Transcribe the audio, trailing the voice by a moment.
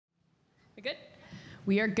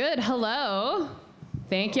We are good. Hello.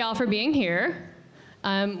 Thank y'all for being here.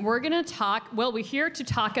 We're going to talk, well, we're here to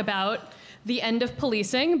talk about the end of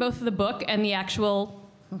policing, both the book and the actual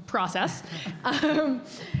process.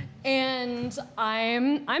 And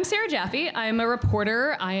I'm Sarah Jaffe. I'm a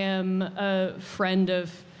reporter. I am a friend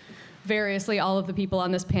of variously all of the people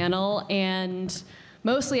on this panel, and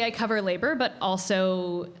mostly I cover labor, but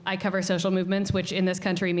also I cover social movements, which in this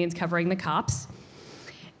country means covering the cops.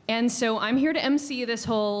 And so I'm here to MC this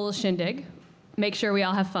whole shindig, make sure we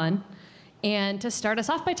all have fun, and to start us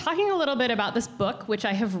off by talking a little bit about this book, which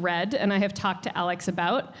I have read and I have talked to Alex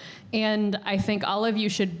about, and I think all of you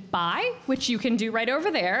should buy, which you can do right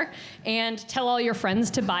over there, and tell all your friends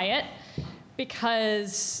to buy it,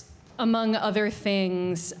 because among other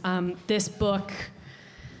things, this book,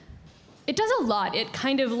 it does a lot. It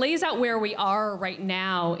kind of lays out where we are right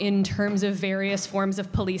now in terms of various forms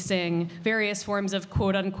of policing, various forms of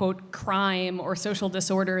quote-unquote crime or social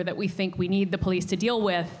disorder that we think we need the police to deal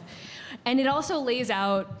with. And it also lays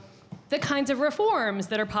out the kinds of reforms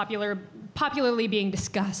that are popularly being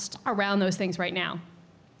discussed around those things right now,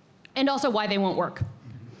 and also why they won't work,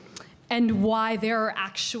 and why there are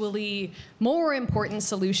actually more important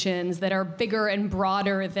solutions that are bigger and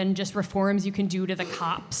broader than just reforms you can do to the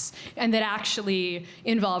cops, and that actually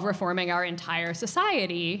involve reforming our entire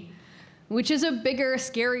society, which is a bigger,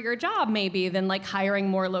 scarier job maybe than like hiring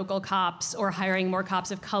more local cops or hiring more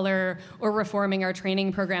cops of color or reforming our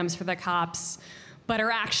training programs for the cops, but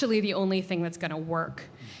are actually the only thing that's gonna work.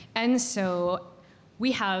 And so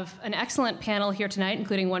we have an excellent panel here tonight,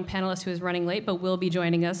 including one panelist who is running late, but will be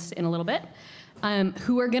joining us in a little bit,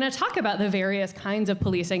 who are gonna talk about the various kinds of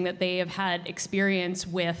policing that they have had experience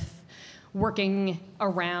with, working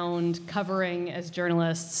around, covering as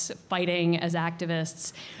journalists, fighting as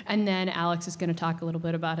activists. And then Alex is gonna talk a little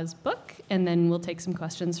bit about his book, and then we'll take some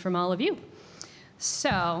questions from all of you.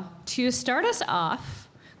 So to start us off,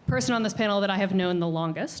 the person on this panel that I have known the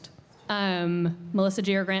longest, Melissa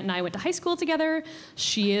Gira Grant and I went to high school together.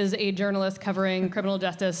 She is a journalist covering criminal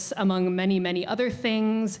justice, among many, many other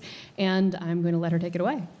things, and I'm going to let her take it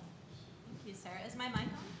away. Thank you, Sarah. Is my mic on?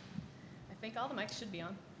 I think all the mics should be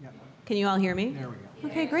on. Yep. Can you all hear me? There we go.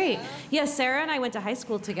 Okay, great. Yes, Sarah and I went to high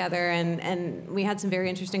school together, and we had some very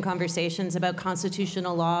interesting conversations about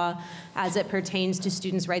constitutional law as it pertains to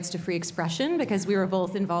students' rights to free expression, because we were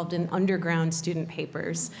both involved in underground student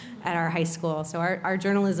papers at our high school. So our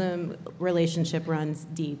journalism relationship runs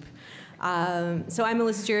deep. So I'm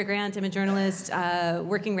Melissa Gira Grant. I'm a journalist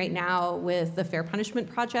working right now with the Fair Punishment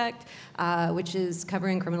Project, which is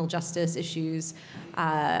covering criminal justice issues.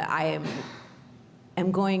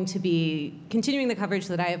 I'm going to be continuing the coverage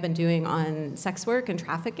that I have been doing on sex work and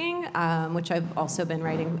trafficking, which I've also been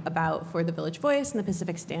writing about for the Village Voice and the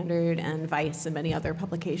Pacific Standard and Vice and many other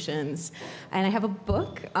publications. And I have a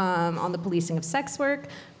book on the policing of sex work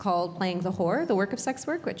called Playing the Whore, The Work of Sex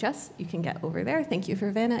Work, which, yes, you can get over there. Thank you for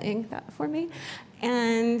Vanna-ing that for me.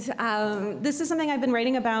 And this is something I've been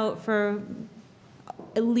writing about for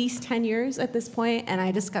at least 10 years at this point, and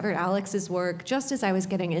I discovered Alex's work just as I was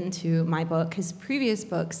getting into my book. His previous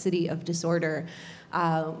book, City of Disorder,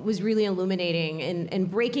 was really illuminating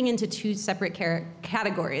and breaking into two separate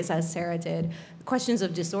categories, as Sarah did, questions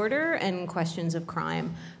of disorder and questions of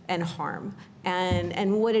crime and harm,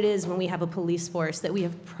 and what it is when we have a police force that we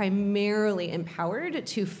have primarily empowered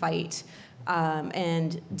to fight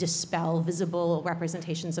and dispel visible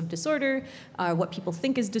representations of disorder, what people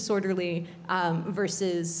think is disorderly,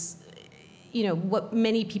 versus, you know, what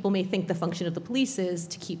many people may think the function of the police is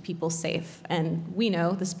to keep people safe. And we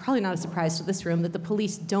know, this is probably not a surprise to this room, that the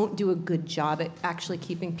police don't do a good job at actually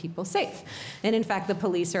keeping people safe. And in fact, the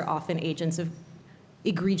police are often agents of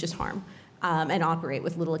egregious harm and operate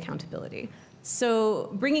with little accountability. So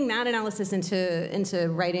bringing that analysis into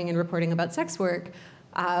writing and reporting about sex work,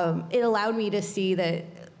 it allowed me to see that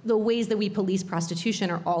the ways that we police prostitution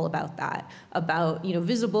are all about that, about, you know,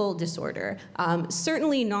 visible disorder.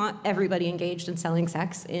 Certainly not everybody engaged in selling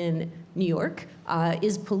sex in New York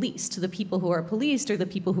is policed. The people who are policed are the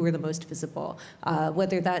people who are the most visible,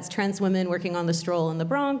 whether that's trans women working on the stroll in the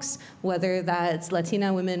Bronx, whether that's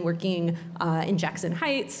Latina women working in Jackson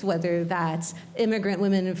Heights, whether that's immigrant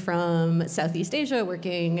women from Southeast Asia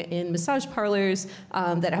working in massage parlors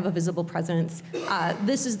that have a visible presence.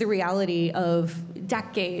 This is the reality of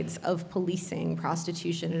decades of policing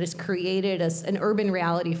prostitution. It has created an urban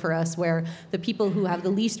reality for us where the people who have the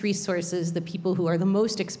least resources, the people who are the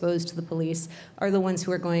most exposed to the police, are the ones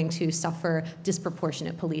who are going to suffer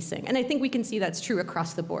disproportionate policing. And I think we can see that's true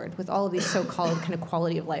across the board with all of these so-called kind of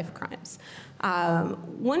quality of life crimes.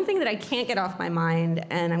 One thing that I can't get off my mind,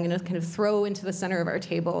 and I'm going to kind of throw into the center of our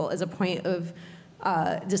table as a point of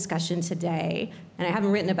discussion today, and I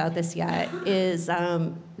haven't written about this yet, is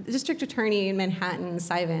the district attorney in Manhattan,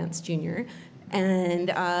 Cy Vance Jr., and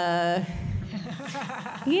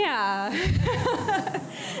yeah,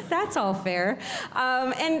 that's all fair.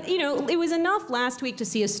 And it was enough last week to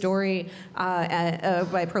see a story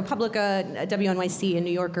by ProPublica, WNYC, and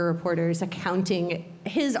New Yorker reporters accounting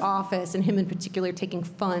his office, and him in particular, taking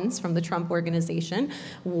funds from the Trump organization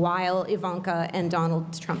while Ivanka and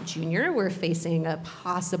Donald Trump Jr. were facing a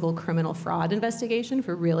possible criminal fraud investigation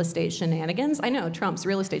for real estate shenanigans. I know, Trump's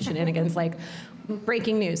real estate shenanigans, like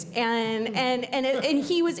breaking news. And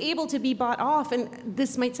he was able to be bought off, and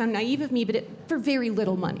this might sound naive of me, but for very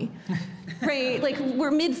little money. Right? Like, we're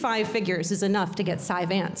mid-5 figures is enough to get Cy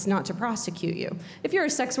Vance not to prosecute you. If you're a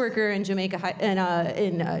sex worker in Jamaica,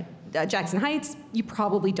 in Jackson Heights, you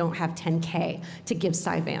probably don't have $10K to give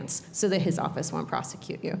Cy Vance so that his office won't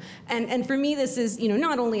prosecute you. And for me, this is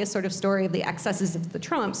not only a sort of story of the excesses of the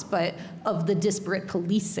Trumps, but of the disparate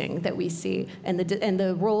policing that we see, and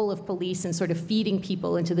the role of police in sort of feeding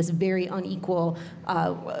people into this very unequal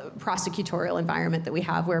prosecutorial environment that we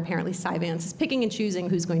have, where apparently Cy Vance is picking and choosing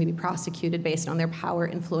who's going to be prosecuted based on their power,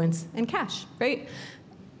 influence, and cash, right?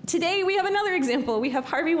 Today, we have another example. We have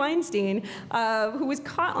Harvey Weinstein, who was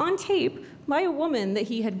caught on tape by a woman that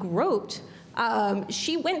he had groped.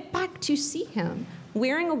 She went back to see him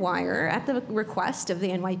wearing a wire at the request of the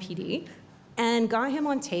NYPD, and got him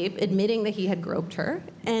on tape admitting that he had groped her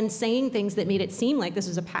and saying things that made it seem like this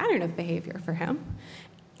was a pattern of behavior for him,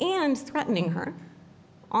 and threatening her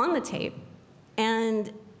on the tape.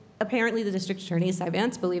 And apparently the district attorney, Cy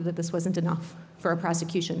Vance, believed that this wasn't enough for a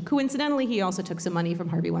prosecution. Coincidentally, he also took some money from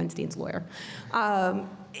Harvey Weinstein's lawyer.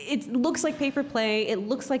 It looks like pay for play. It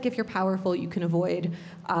looks like if you're powerful, you can avoid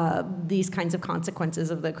these kinds of consequences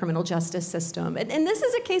of the criminal justice system. And this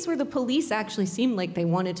is a case where the police actually seemed like they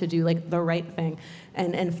wanted to do like the right thing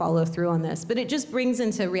and follow through on this. But it just brings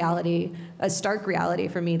into reality, a stark reality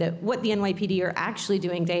for me, that what the NYPD are actually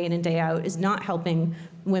doing day in and day out is not helping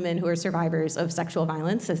women who are survivors of sexual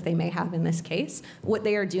violence, as they may have in this case. What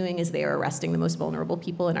they are doing is they are arresting the most vulnerable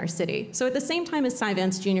people in our city. So at the same time as Cy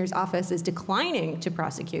Vance Jr.'s office is declining to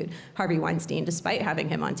prosecute Harvey Weinstein, despite having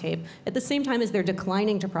him on tape, at the same time as they're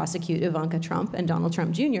declining to prosecute Ivanka Trump and Donald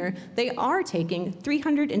Trump Jr., they are taking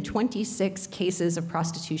 326 cases of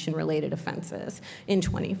prostitution-related offenses in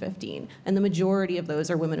 2015. And the majority of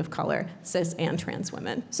those are women of color, cis and trans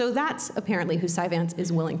women. So that's apparently who Cy Vance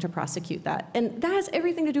is willing to prosecute that. And that has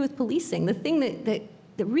everything to do with policing. The thing that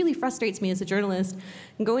really frustrates me as a journalist,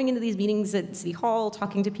 going into these meetings at City Hall,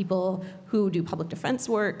 talking to people who do public defense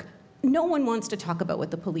work, no one wants to talk about what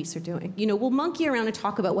the police are doing. We'll monkey around and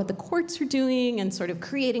talk about what the courts are doing and sort of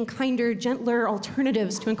creating kinder, gentler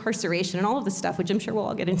alternatives to incarceration and all of this stuff, which I'm sure we'll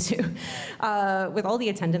all get into, with all the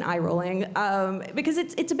attendant eye rolling, because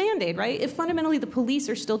it's a Band-Aid, right? If fundamentally the police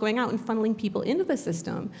are still going out and funneling people into the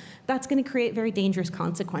system, that's going to create very dangerous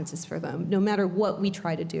consequences for them, no matter what we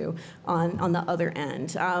try to do on the other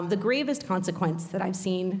end. The gravest consequence that I've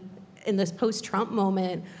seen in this post-Trump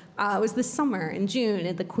moment was this summer in June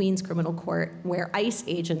at the Queens Criminal Court, where ICE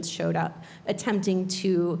agents showed up attempting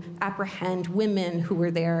to apprehend women who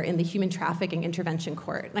were there in the Human Trafficking Intervention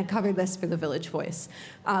Court. And I covered this for the Village Voice.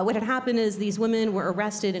 What had happened is these women were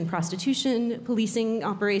arrested in prostitution policing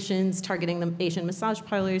operations targeting the Asian massage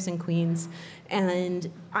parlors in Queens,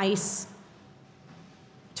 and ICE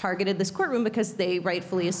targeted this courtroom because they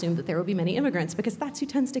rightfully assumed that there would be many immigrants, because that's who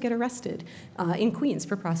tends to get arrested in Queens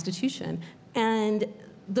for prostitution. And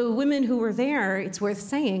the women who were there, it's worth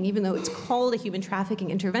saying, even though it's called a human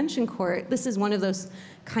trafficking intervention court, this is one of those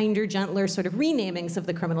kinder, gentler sort of renamings of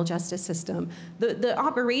the criminal justice system. The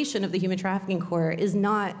operation of the human trafficking court is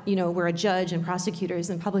not, where a judge and prosecutors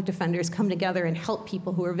and public defenders come together and help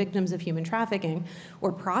people who are victims of human trafficking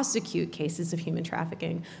or prosecute cases of human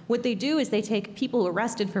trafficking. What they do is they take people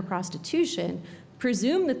arrested for prostitution,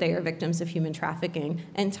 presume that they are victims of human trafficking,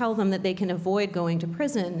 and tell them that they can avoid going to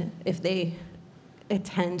prison if they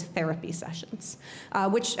attend therapy sessions,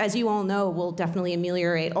 which, as you all know, will definitely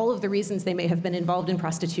ameliorate all of the reasons they may have been involved in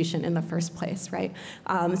prostitution in the first place, right?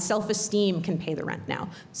 Self-esteem can pay the rent now.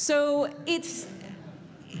 So it's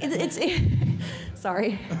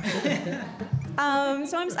sorry.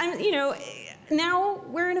 Now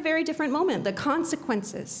we're in a very different moment. The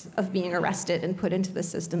consequences of being arrested and put into the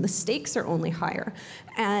system, the stakes are only higher.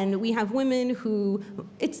 And we have women who,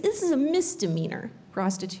 this is a misdemeanor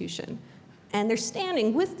prostitution. And they're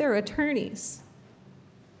standing with their attorneys.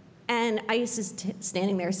 And ICE is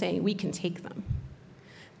standing there saying, we can take them.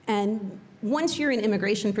 And once you're in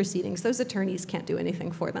immigration proceedings, those attorneys can't do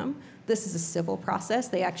anything for them. This is a civil process.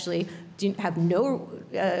 They actually have no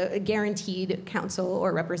guaranteed counsel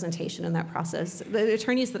or representation in that process. The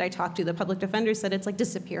attorneys that I talked to, the public defenders, said it's like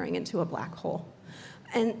disappearing into a black hole.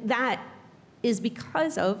 And that is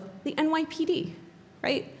because of the NYPD,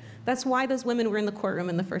 right? That's why those women were in the courtroom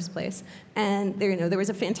in the first place. And there was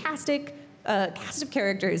a fantastic cast of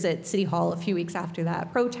characters at City Hall a few weeks after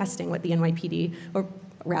that, protesting what the NYPD, or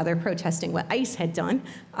rather protesting what ICE had done,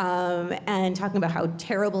 and talking about how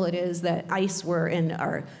terrible it is that ICE were in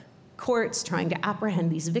our courts trying to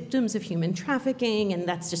apprehend these victims of human trafficking, and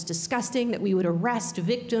that's just disgusting that we would arrest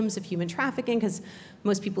victims of human trafficking, because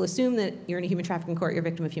most people assume that you're in a human trafficking court, you're a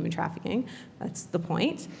victim of human trafficking. That's the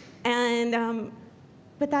point. And,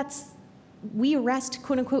 but we arrest,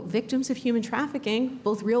 quote unquote, victims of human trafficking,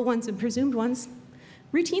 both real ones and presumed ones,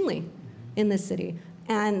 routinely in this city.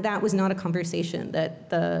 And that was not a conversation that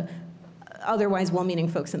the otherwise well-meaning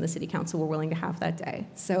folks in the city council were willing to have that day.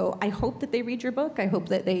 So I hope that they read your book. I hope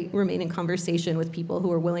that they remain in conversation with people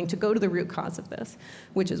who are willing to go to the root cause of this,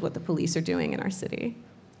 which is what the police are doing in our city.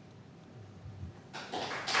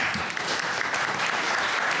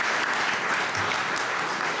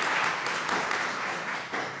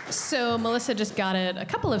 So Melissa just got it a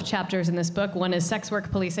couple of chapters in this book. One is sex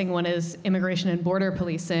work policing, one is immigration and border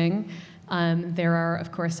policing. There are,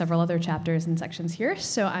 of course, several other chapters and sections here.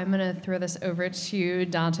 So I'm going to throw this over to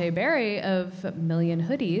Dante Barry of Million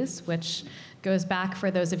Hoodies, which goes back, for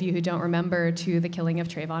those of you who don't remember, to the killing of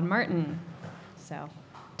Trayvon Martin. So,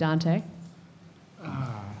 Dante.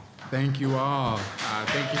 Thank you all.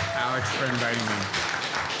 Thank you, Alex, for inviting me.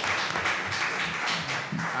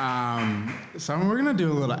 So we're going to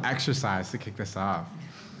do a little exercise to kick this off.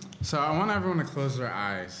 So I want everyone to close their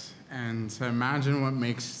eyes and to imagine what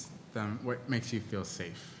makes you feel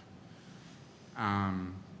safe.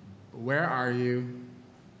 Where are you?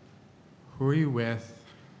 Who are you with?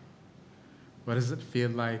 What does it feel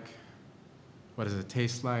like? What does it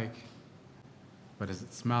taste like? What does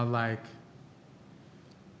it smell like?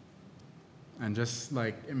 And just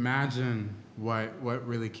like imagine what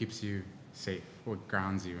really keeps you safe, what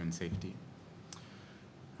grounds you in safety.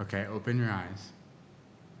 Okay, open your eyes.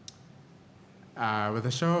 With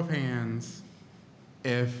a show of hands,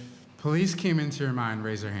 if police came into your mind,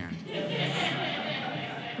 raise your hand.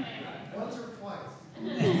 Once or twice.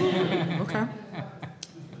 Okay.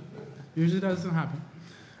 Usually doesn't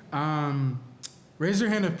happen. Raise your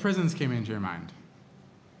hand if prisons came into your mind.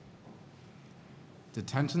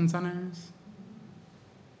 Detention centers?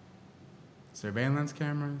 Surveillance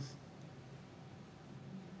cameras?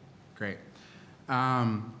 Great.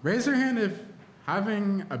 Raise your hand if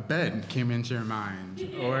having a bed came into your mind,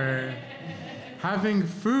 or having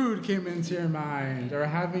food came into your mind, or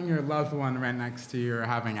having your loved one right next to you, or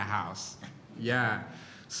having a house. Yeah.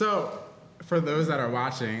 So for those that are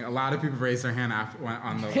watching, a lot of people raise their hand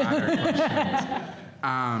on the latter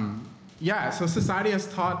questions. Yeah, so society has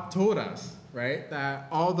told us, right, that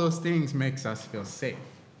all those things makes us feel safe,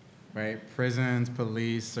 right? Prisons,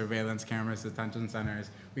 police, surveillance cameras, detention centers.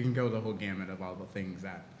 We can go the whole gamut of all the things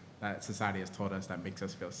that society has told us that makes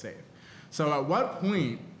us feel safe. So at what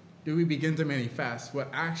point do we begin to manifest what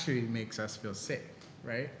actually makes us feel safe,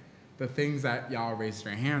 right? The things that y'all raised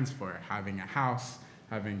your hands for, having a house,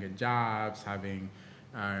 having good jobs, having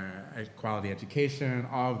a quality education,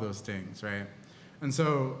 all of those things, right? And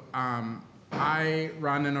so I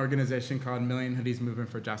run an organization called Million Hoodies Movement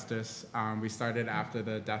for Justice. We started after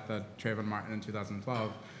the death of Trayvon Martin in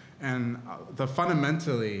 2012. And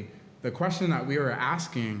fundamentally, the question that we were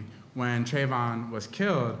asking when Trayvon was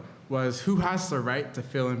killed was, who has the right to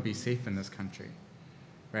feel and be safe in this country,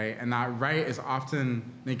 right? And that right is often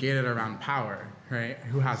negated around power, right?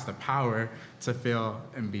 Who has the power to feel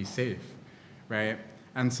and be safe, right?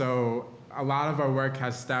 And so a lot of our work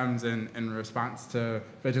has stems in response to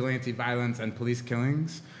vigilante violence and police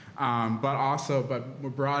killings,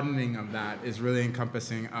 but broadening of that is really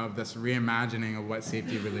encompassing of this reimagining of what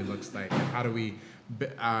safety really looks like, and how do we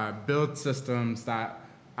build systems that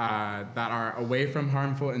are away from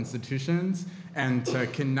harmful institutions and to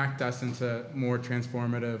connect us into more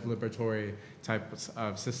transformative, liberatory types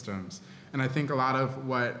of systems. And I think a lot of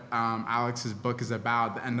what Alex's book is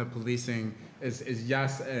about, The End of Policing, is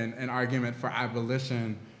yes, an argument for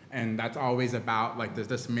abolition, and that's always about like this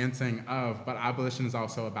dismantling of, but abolition is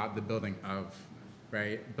also about the building of,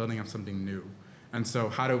 right? Building of something new. And so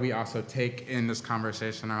how do we also take in this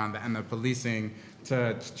conversation around the end of policing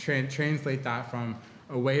to translate that from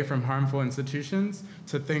away from harmful institutions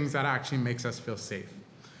to things that actually makes us feel safe?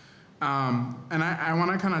 And I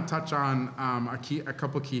want to kind of touch on a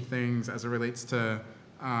couple key things as it relates to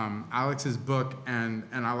Alex's book and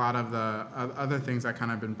a lot of the other things that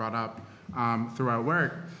kind of been brought up through our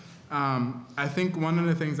work, I think one of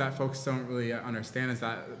the things that folks don't really understand is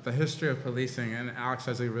that the history of policing, and Alex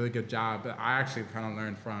does a really good job, but I actually kind of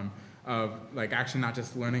learned from, actually not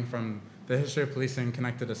just learning from the history of policing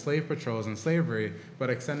connected to slave patrols and slavery, but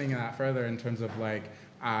extending that further in terms of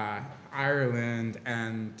Ireland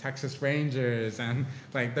and Texas Rangers, and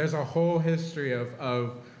there's a whole history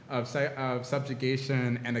of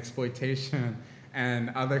subjugation and exploitation and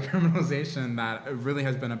other criminalization that really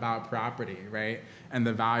has been about property, right? And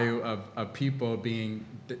the value of people being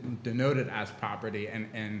denoted as property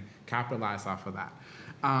and capitalized off of that.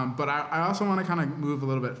 But I also want to kind of move a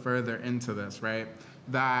little bit further into this, right?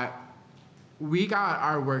 That we got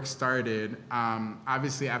our work started,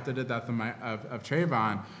 obviously after the death of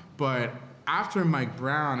Trayvon, but after Mike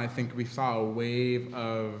Brown, I think we saw a wave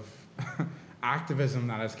of activism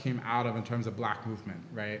that has came out of in terms of Black movement,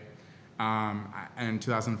 right? In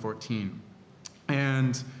 2014.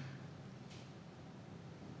 And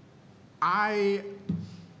I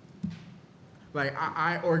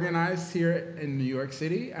organized here in New York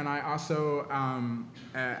City, and I also,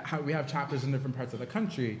 we have chapters in different parts of the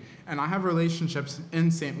country, and I have relationships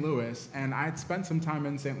in St. Louis, and I had spent some time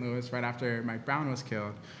in St. Louis right after Mike Brown was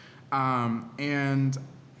killed. And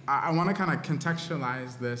I want to kind of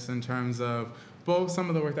contextualize this in terms of both some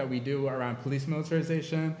of the work that we do around police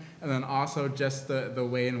militarization, and then also just the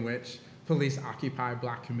way in which police occupy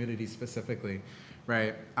Black communities specifically,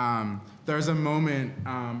 right? There's a moment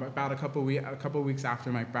about a couple weeks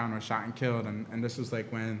after Mike Brown was shot and killed, and this was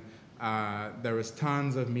when there was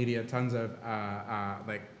tons of media, tons of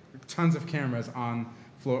cameras on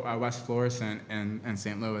West Florissant and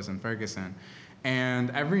St. Louis and Ferguson. And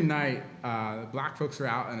every night, Black folks were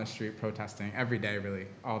out in the street protesting, every day really,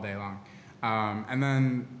 all day long. And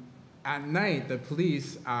then at night, the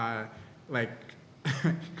police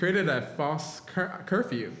created a false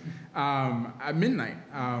curfew at midnight,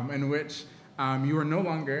 in which you were no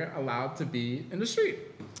longer allowed to be in the street.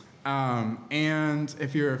 And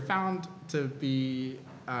if you were found to be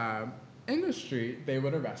in the street, they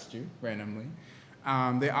would arrest you randomly.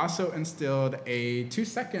 They also instilled a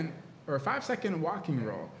 2-second or 5-second walking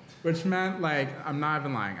rule, which meant I'm not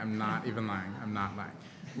even lying,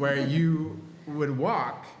 where you would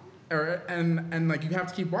walk, and you have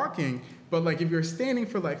to keep walking, but if you're standing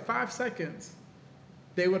for 5 seconds,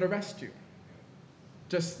 they would arrest you.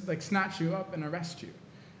 Just snatch you up and arrest you,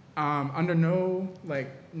 under no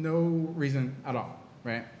reason at all,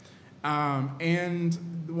 right?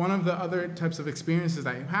 And one of the other types of experiences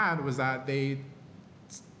that you had was that they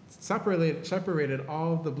separated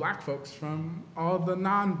all the Black folks from all the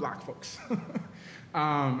non-Black folks,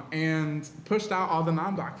 and pushed out all the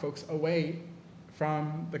non-Black folks away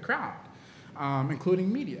from the crowd,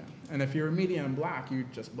 including media. And if you're media and Black, you're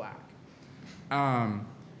just Black. And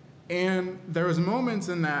there was moments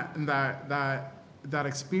in that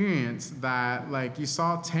experience that you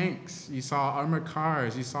saw tanks, you saw armored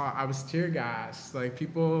cars, I was tear gassed,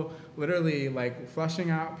 people literally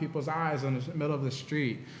flushing out people's eyes in the middle of the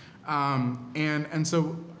street. And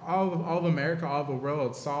so all of America, all of the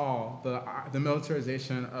world saw the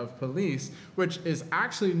militarization of police, which is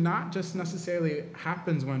actually not just necessarily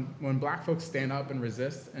happens when Black folks stand up and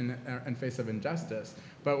resist in face of injustice,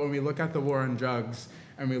 but when we look at the war on drugs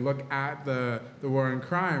and we look at the war on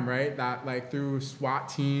crime, right? That through SWAT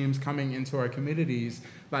teams coming into our communities,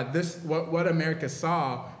 what America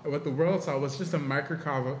saw, or what the world saw, was just a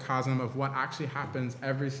microcosm of what actually happens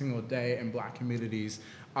every single day in Black communities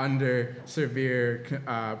under severe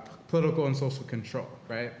political and social control,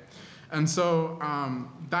 right? And so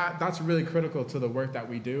that's really critical to the work that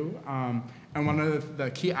we do. And one of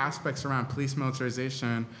the key aspects around police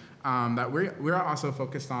militarization that we're also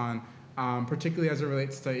focused on, particularly as it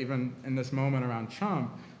relates to even in this moment around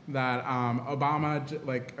Trump, that Obama,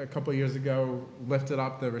 a couple years ago, lifted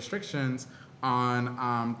up the restrictions on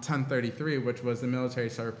 1033, which was the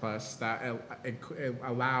military surplus that it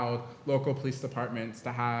allowed local police departments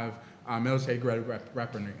to have military-grade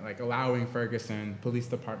weaponry, allowing Ferguson Police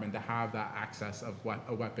Department to have that access of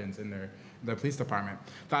weapons in their police department.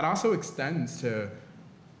 That also extends to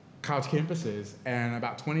college campuses and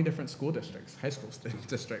about 20 different school districts, high school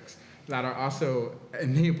districts, that are also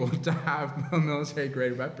enabled to have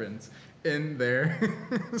military-grade weapons in their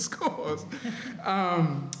schools.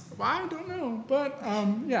 I don't know, but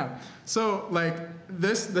yeah. So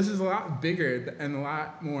this is a lot bigger and a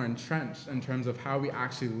lot more entrenched in terms of how we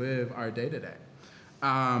actually live our day-to-day.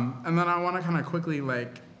 And then I want to kind of quickly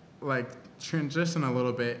transition a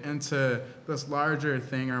little bit into this larger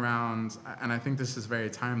thing around, and I think this is very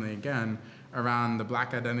timely again, around the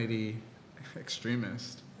Black identity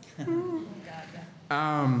extremist.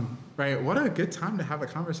 Right, what a good time to have a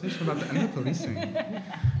conversation about the end of policing.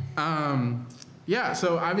 Yeah,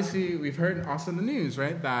 so obviously we've heard also in the news,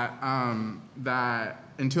 right, that that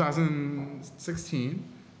in 2016,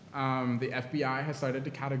 the FBI has started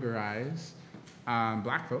to categorize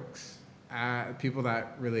black folks, people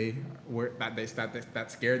that really were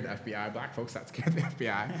that scared the FBI, black folks that scared the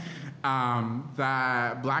FBI,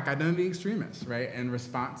 that black identity extremists, right, in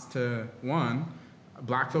response to one,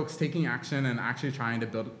 black folks taking action and actually trying to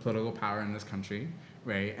build political power in this country,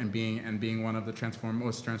 right, and being one of the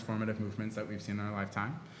most transformative movements that we've seen in our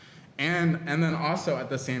lifetime, and then also at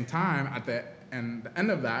the same time at the end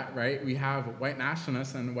of that, right, we have white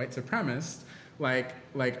nationalists and white supremacists like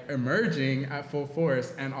emerging at full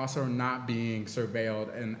force and also not being surveilled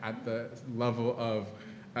and at the level of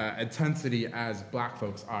intensity as black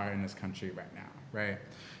folks are in this country right now, right?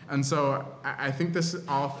 And so I think this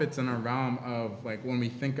all fits in a realm of like when we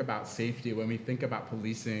think about safety, when we think about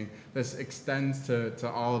policing, this extends to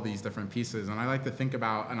all of these different pieces. And I like to think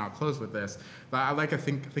about, and I'll close with this, but I like to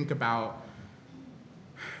think about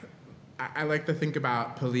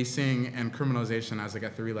policing and criminalization as like a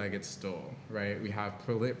three-legged stool, right? We have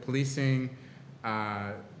policing,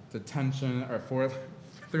 detention, or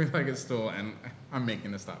three-legged stool, and I'm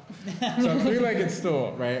making this up. So three-legged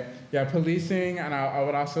stool, right? Yeah, policing, and I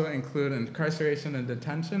would also include incarceration and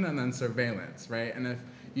detention, and then surveillance, right? And if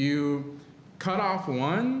you cut off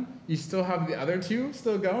one, you still have the other two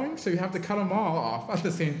still going, so you have to cut them all off at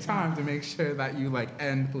the same time to make sure that you like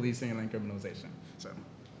end policing and then criminalization. So.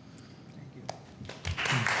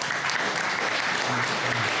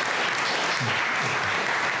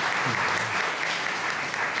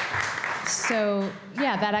 So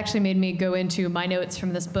yeah, that actually made me go into my notes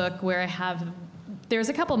from this book where there's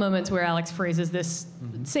a couple moments where Alex phrases this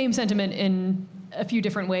same sentiment in a few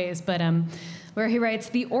different ways, but where he writes,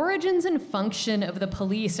 "The origins and function of the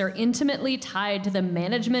police are intimately tied to the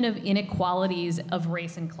management of inequalities of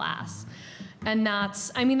race and class." And that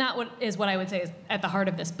is what I would say is at the heart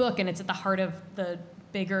of this book, and it's at the heart of the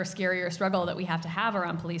bigger, scarier struggle that we have to have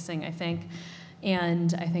around policing, I think.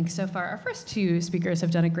 And I think so far our first two speakers have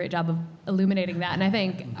done a great job of illuminating that. And I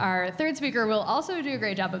think our third speaker will also do a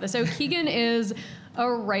great job of this. So Keegan is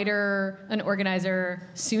a writer, an organizer,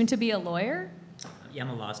 soon to be a lawyer. Yeah, I'm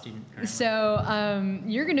a law student currently. So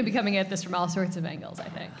you're going to be coming at this from all sorts of angles, I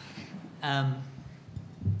think.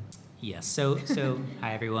 Yes, so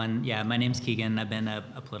hi everyone. Yeah, my name's Keegan. I've been a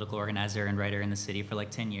political organizer and writer in the city for like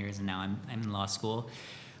 10 years, and now I'm in law school.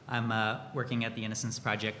 I'm working at the Innocence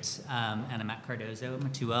Project, and I'm at Cardozo, I'm a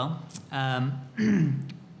 2L.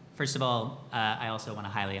 First of all, I also want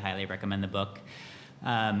to highly, highly recommend the book.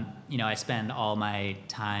 I spend all my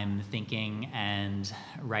time thinking and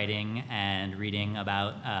writing and reading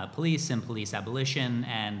about police and police abolition,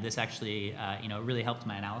 and this actually, really helped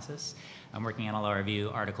my analysis. I'm working on a law review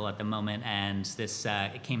article at the moment, and this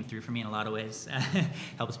it came through for me in a lot of ways.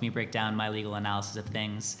 Helps me break down my legal analysis of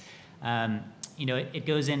things. It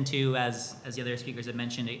goes into, as the other speakers have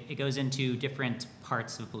mentioned, it goes into different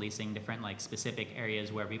parts of policing, different like specific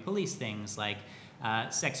areas where we police things like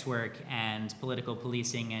sex work and political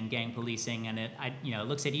policing and gang policing, and it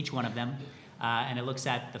looks at each one of them, and it looks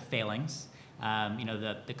at the failings,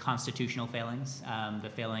 the constitutional failings, the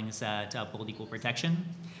failings to uphold equal protection,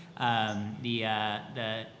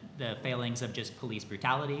 the failings of just police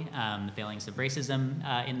brutality, the failings of racism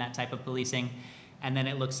in that type of policing. And then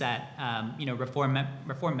it looks at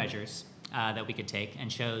reform measures that we could take,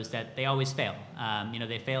 and shows that they always fail.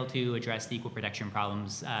 They fail to address the equal protection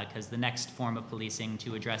problems because the next form of policing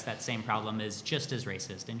to address that same problem is just as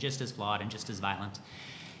racist and just as flawed and just as violent.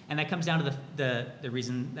 And that comes down to the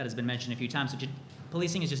reason that has been mentioned a few times, which is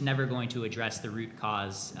policing is just never going to address the root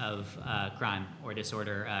cause of crime or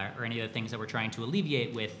disorder or any of the things that we're trying to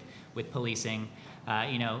alleviate with policing.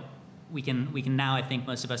 We can now, I think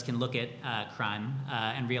most of us can look at crime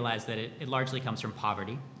and realize that it largely comes from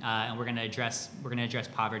poverty, and we're going to address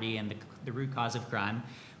poverty and the root cause of crime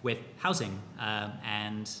with housing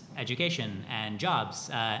and education and jobs,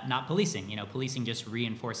 not policing. Policing just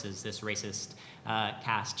reinforces this racist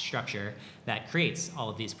caste structure that creates all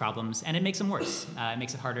of these problems, and it makes them worse. It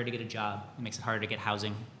makes it harder to get a job. It makes it harder to get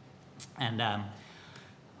housing, and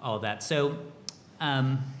all of that. So.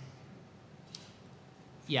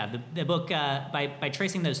 Yeah, the book, by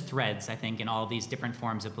tracing those threads, I think, in all these different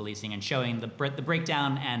forms of policing and showing the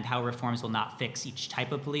breakdown and how reforms will not fix each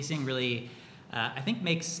type of policing really, I think,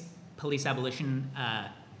 makes police abolition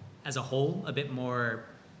as a whole a bit more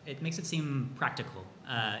it makes it seem practical,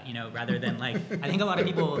 rather than like, I think a lot of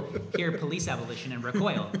people hear police abolition and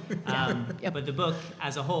recoil. But the book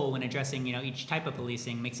as a whole, when addressing, each type of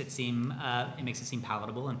policing, makes it seem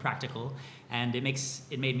palatable and practical. And it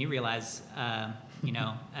made me realize,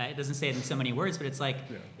 it doesn't say it in so many words, but it's like,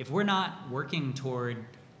 if we're not working toward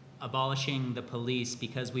abolishing the police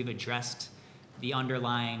because we've addressed the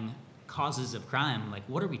underlying causes of crime, like,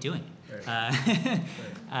 what are we doing?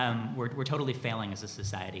 We're totally failing as a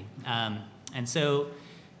society. And so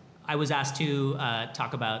I was asked to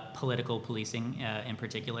talk about political policing in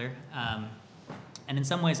particular. And in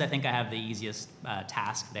some ways, I think I have the easiest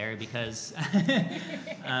task there because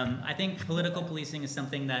I think political policing is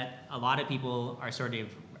something that a lot of people are sort of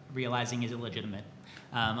realizing is illegitimate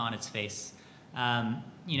on its face.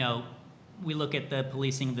 We look at the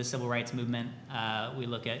policing of the civil rights movement. We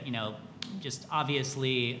look at, just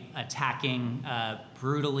obviously attacking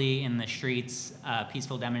brutally in the streets,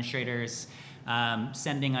 peaceful demonstrators,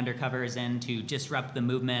 sending undercovers in to disrupt the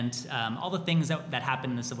movement, all the things that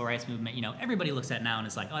happened in the civil rights movement, everybody looks at now and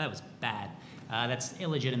is like, oh, that was bad. That's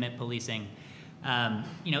illegitimate policing.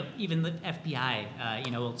 Even the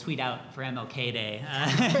FBI, will tweet out for MLK Day.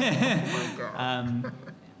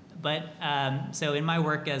 So in my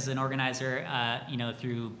work as an organizer,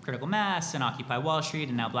 through Critical Mass and Occupy Wall Street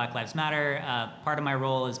and now Black Lives Matter, part of my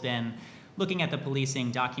role has been looking at the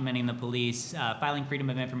policing, documenting the police, filing freedom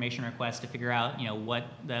of information requests to figure out, what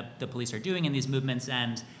the police are doing in these movements,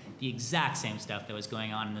 and the exact same stuff that was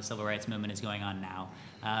going on in the civil rights movement is going on now.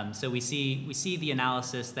 So we see the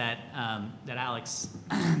analysis that Alex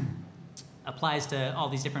applies to all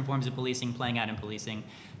these different forms of policing playing out in policing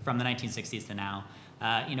from the 1960s to now.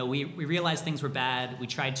 We realized things were bad. We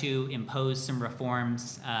tried to impose some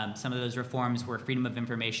reforms. Some of those reforms were freedom of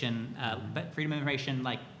information, but freedom of information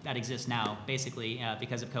like that exists now, basically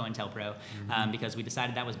because of COINTELPRO, because we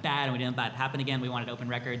decided that was bad and we didn't let that happen again. We wanted open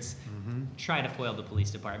records. Try to foil the police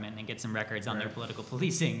department and get some records on their political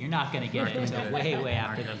policing. You're not going to get it until way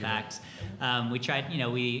after the fact. We tried,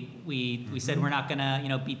 we said we're not going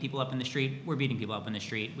to, beat people up in the street. We're beating people up in the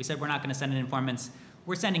street. We said we're not going to send in informants.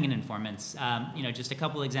 We're sending in informants. Just a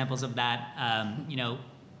couple examples of that.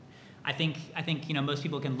 I think most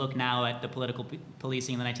people can look now at the political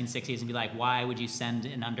policing in the 1960s and be like, why would you send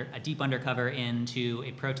a deep undercover into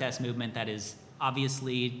a protest movement that is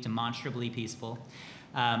obviously demonstrably peaceful,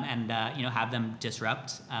 and have them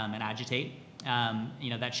disrupt and agitate?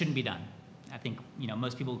 That shouldn't be done. I think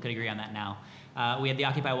most people could agree on that now. We had the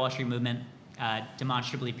Occupy Wall Street movement,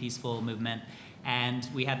 demonstrably peaceful movement, and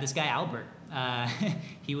we had this guy Albert.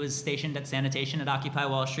 He was stationed at sanitation at Occupy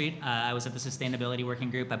Wall Street. I was at the sustainability working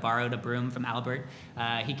group. I borrowed a broom from Albert.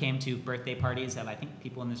 He came to birthday parties of, I think,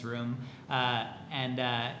 people in this room. And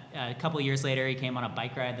a couple years later, he came on a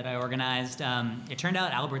bike ride that I organized. It turned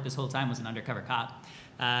out Albert this whole time was an undercover cop.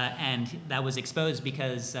 And that was exposed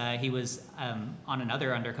because he was on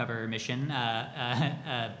another undercover mission,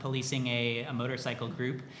 policing a motorcycle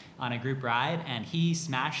group on a group ride, and he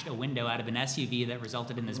smashed a window out of an SUV that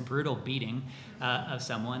resulted in this brutal beating of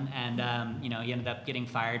someone, and he ended up getting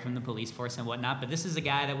fired from the police force and whatnot. But this is a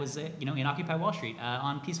guy that was in Occupy Wall Street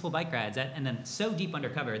on peaceful bike rides, and then so deep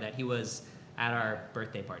undercover that he was at our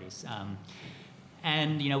birthday parties.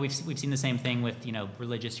 And we've seen the same thing with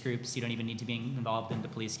religious groups. You don't even need to be involved in the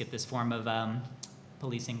police get this form of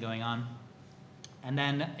policing going on. And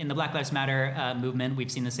then in the Black Lives Matter movement,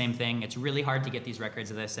 we've seen the same thing. It's really hard to get these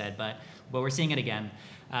records, as I said, but we're seeing it again.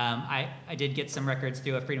 I did get some records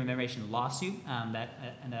through a Freedom of Information lawsuit that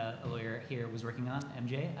a lawyer here was working on,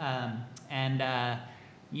 MJ.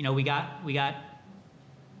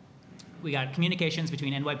 We got communications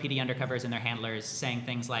between NYPD undercovers and their handlers saying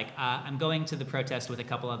things like, I'm going to the protest with a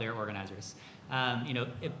couple other organizers.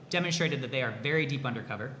 It demonstrated that they are very deep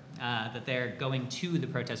undercover, that they're going to the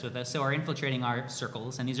protest with us, so are infiltrating our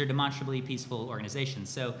circles, and these are demonstrably peaceful organizations.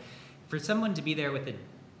 So for someone to be there with a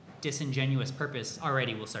disingenuous purpose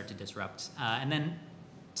already will start to disrupt. And then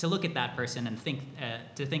to look at that person and think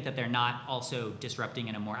that they're not also disrupting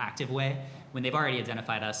in a more active way when they've already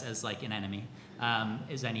identified us as like an enemy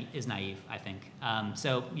is naive, I think.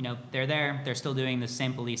 So they're there, they're still doing the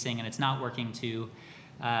same policing, and it's not working to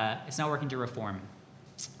reform.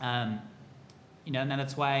 And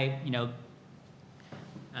that's why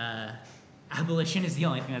abolition is the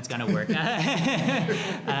only thing that's going to work.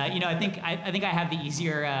 I think I have the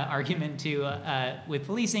easier argument with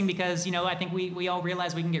policing because I think we all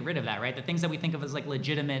realize we can get rid of that, right? The things that we think of as like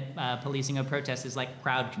legitimate policing of protests is like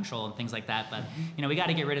crowd control and things like that. But we got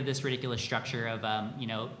to get rid of this ridiculous structure of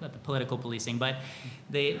the political policing. But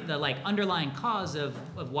the like underlying cause of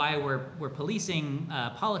why we're policing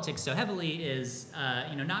politics so heavily is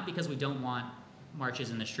not because we don't want marches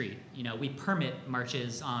in the street. We permit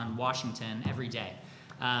marches on Washington every day.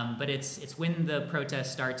 But it's when the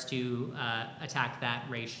protest starts to attack that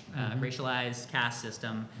racialized caste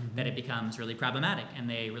system that it becomes really problematic, and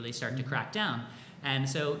they really start to crack down. And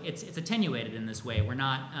so it's attenuated in this way. We're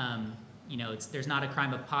not, there's not a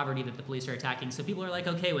crime of poverty that the police are attacking. So people are like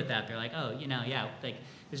okay with that. They're like, oh, yeah, like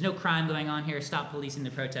there's no crime going on here. Stop policing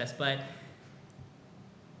the protest. But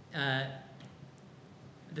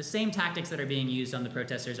the same tactics that are being used on the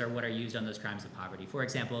protesters are what are used on those crimes of poverty. For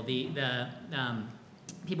example, the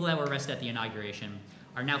people that were arrested at the inauguration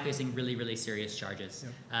are now facing really, really serious charges.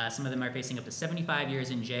 Yep. Some of them are facing up to 75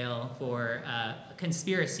 years in jail for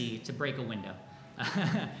conspiracy to break a window.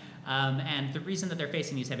 And the reason that they're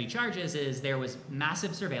facing these heavy charges is there was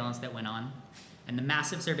massive surveillance that went on. And the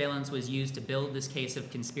massive surveillance was used to build this case of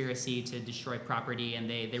conspiracy to destroy property, and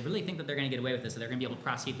they really think that they're going to get away with this, so they're going to be able to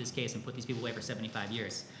prosecute this case and put these people away for 75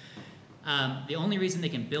 years. The only reason they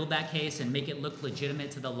can build that case and make it look legitimate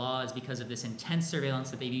to the law is because of this intense surveillance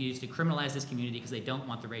that they've used to criminalize this community because they don't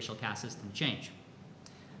want the racial caste system to change.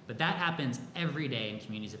 But that happens every day in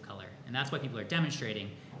communities of color, and that's why people are demonstrating.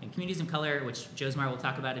 In communities of color, which Josmar will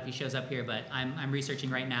talk about if he shows up here, but I'm researching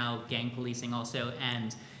right now gang policing also,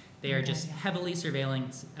 and they are just heavily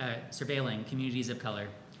surveilling communities of color.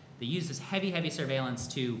 They use this heavy surveillance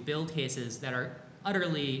to build cases that are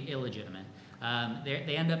utterly illegitimate.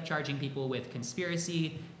 They end up charging people with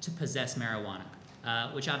conspiracy to possess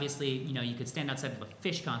marijuana, which obviously, you could stand outside of a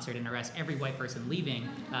Fish concert and arrest every white person leaving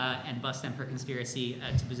and bust them for conspiracy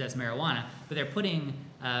to possess marijuana. But they're putting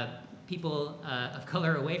people of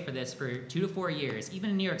color away for this for 2 to 4 years, even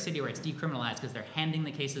in New York City where it's decriminalized because they're handing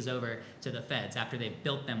the cases over to the feds after they've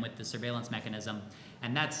built them with the surveillance mechanism.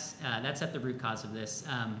 And that's at the root cause of this.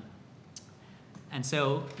 And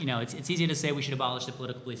so, it's easy to say we should abolish the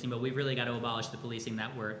political policing, but we've really got to abolish the policing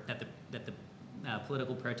that the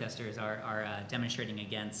political protesters are demonstrating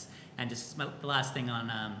against. And just the last thing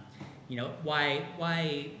on,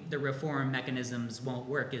 why the reform mechanisms won't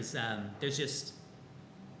work is there's just,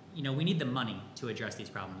 we need the money to address these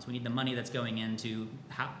problems. We need the money that's going into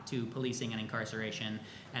to policing and incarceration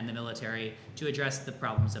and the military to address the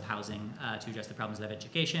problems of housing, to address the problems of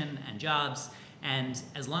education and jobs. And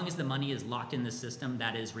as long as the money is locked in this system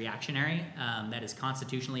that is reactionary, that is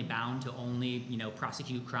constitutionally bound to only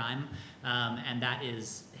prosecute crime, and that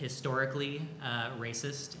is historically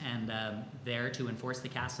racist and there to enforce the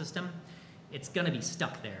caste system, it's going to be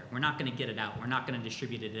stuck there. We're not going to get it out. We're not going to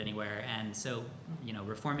distribute it anywhere. And so,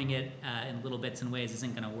 reforming it in little bits and ways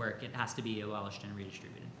isn't going to work. It has to be abolished and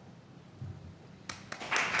redistributed.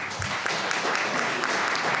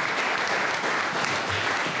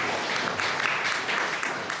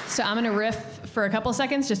 So I'm gonna riff for a couple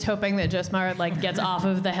seconds, just hoping that Josmar gets off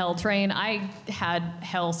of the hell train. I had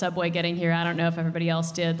hell subway getting here. I don't know if everybody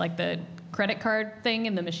else did. The credit card thing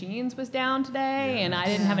in the machines was down today, and I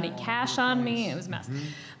didn't have any cash on me. It was a mess.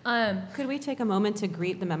 Could we take a moment to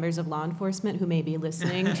greet the members of law enforcement who may be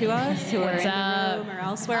listening to us, who are in the room or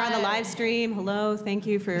elsewhere on the live stream? Hello, thank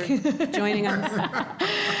you for joining us.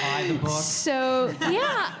 Buy the book. So,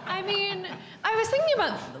 yeah, I was thinking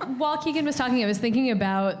about, while Keegan was talking, I was thinking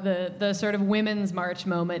about the sort of Women's March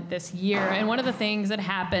moment this year. And one of the things that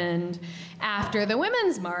happened after the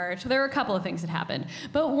Women's March, there were a couple of things that happened.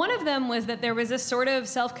 But one of them was that there was this sort of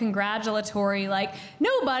self-congratulatory,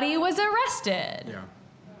 nobody was arrested. Yeah.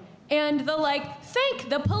 And thank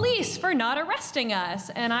the police for not arresting us.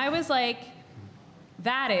 And I was like,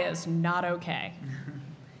 that is not okay.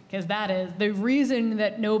 Because that is the reason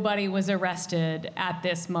that nobody was arrested at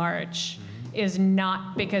this march is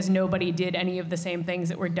not because nobody did any of the same things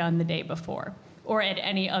that were done the day before or at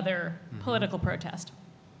any other political protest.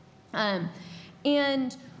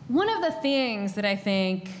 And one of the things that I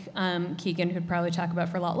think Keegan could probably talk about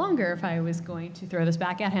for a lot longer if I was going to throw this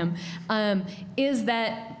back at him, is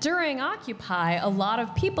that during Occupy, a lot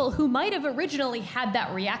of people who might have originally had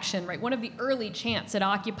that reaction, right? One of the early chants at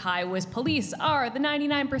Occupy was police are the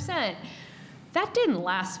 99%. That didn't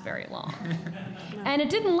last very long. And it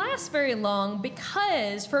didn't last very long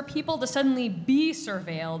because for people to suddenly be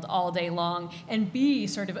surveilled all day long and be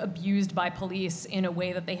sort of abused by police in a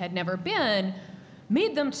way that they had never been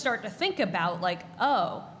made them start to think about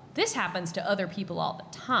oh, this happens to other people all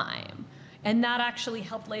the time. And that actually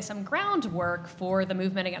helped lay some groundwork for the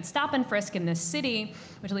movement against stop and frisk in this city,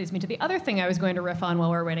 which leads me to the other thing I was going to riff on while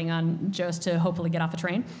we're waiting on Jos to hopefully get off the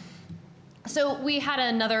train. So we had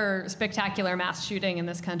another spectacular mass shooting in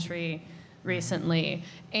this country recently,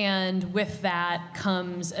 and with that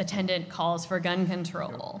comes attendant calls for gun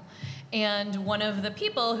control. And one of the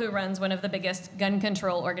people who runs one of the biggest gun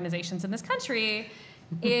control organizations in this country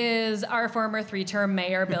is our former 3-term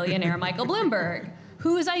mayor billionaire Michael Bloomberg,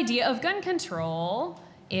 whose idea of gun control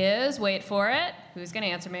is, wait for it, who's gonna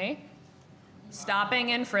answer me?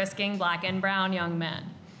 Stopping and frisking black and brown young men.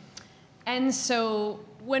 And so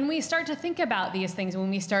when we start to think about these things, when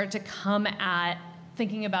we start to come at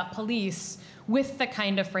thinking about police with the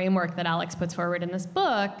kind of framework that Alex puts forward in this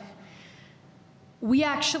book, we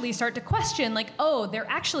actually start to question, like, oh, there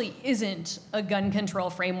actually isn't a gun control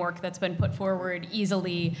framework that's been put forward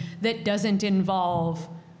easily that doesn't involve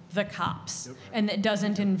the cops, and that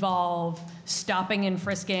doesn't involve stopping and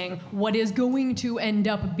frisking what is going to end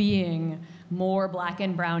up being more black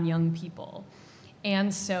and brown young people.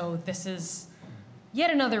 And so this is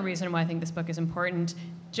yet another reason why I think this book is important.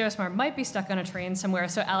 Josmar might be stuck on a train somewhere,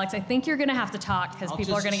 so Alex, I think you're gonna have to talk because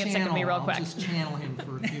people are gonna get sick of me real quick. I'll just channel him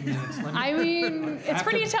for a few minutes. I mean, it's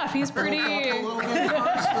pretty tough. He's pretty... A little bit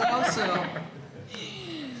first, though, so...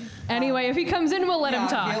 Anyway, if he comes in, we'll let him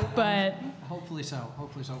talk, but... Hopefully so,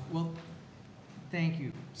 hopefully so. Well, thank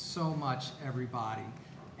you so much, everybody.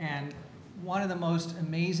 And one of the most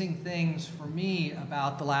amazing things for me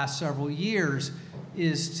about the last several years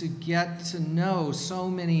is to get to know so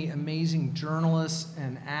many amazing journalists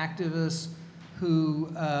and activists who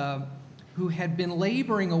had been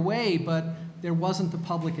laboring away, but there wasn't the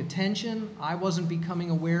public attention. I wasn't becoming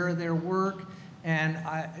aware of their work, and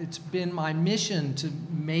it's been my mission to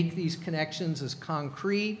make these connections as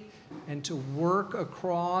concrete and to work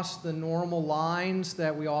across the normal lines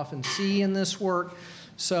that we often see in this work.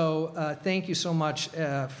 So thank you so much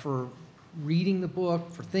for reading the book,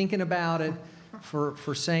 for thinking about it,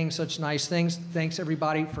 for saying such nice things. Thanks,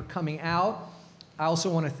 everybody, for coming out. I also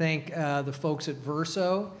want to thank the folks at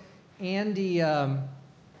Verso. Andy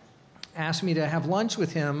asked me to have lunch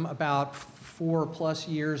with him about 4+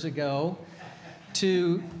 years ago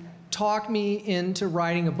to talk me into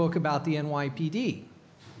writing a book about the NYPD.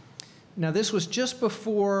 Now, this was just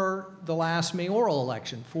before the last mayoral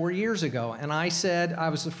election, 4 years ago, and I said I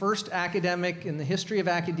was the first academic in the history of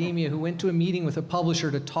academia who went to a meeting with a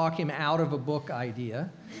publisher to talk him out of a book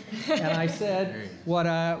idea. And I said,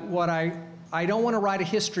 I don't want to write a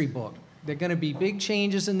history book. There are going to be big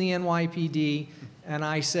changes in the NYPD, and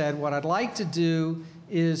I said what I'd like to do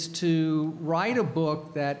is to write a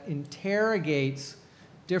book that interrogates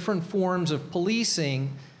different forms of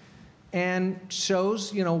policing and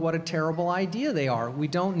shows, you know, what a terrible idea they are. We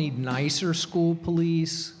don't need nicer school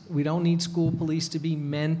police. We don't need school police to be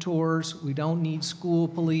mentors. We don't need school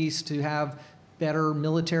police to have better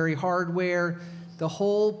military hardware. The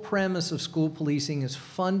whole premise of school policing is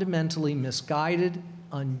fundamentally misguided,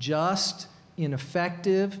 unjust,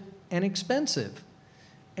 ineffective, and expensive.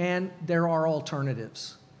 And there are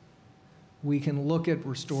alternatives. We can look at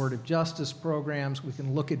restorative justice programs. We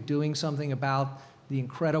can look at doing something about the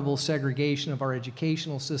incredible segregation of our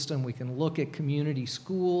educational system. We can look at community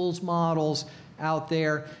schools models out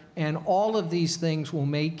there, and all of these things will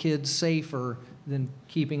make kids safer than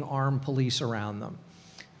keeping armed police around them.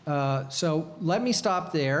 So let me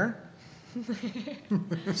stop there.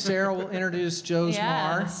 Sarah will introduce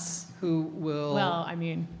Josmar, Yes. who will... Well, I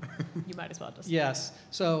mean, you might as well just... Yes.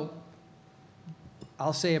 So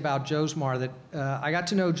I'll say about Josmar that I got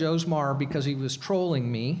to know Josmar because he was trolling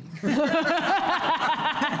me,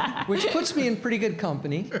 which puts me in pretty good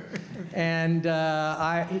company. And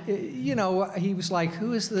you know, he was like,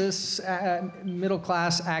 who is this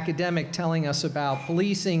middle-class academic telling us about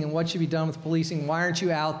policing and what should be done with policing? Why aren't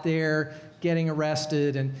you out there getting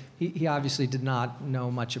arrested? And he obviously did not know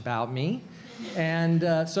much about me.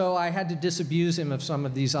 And so I had to disabuse him of some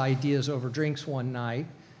of these ideas over drinks one night.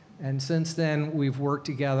 And since then, we've worked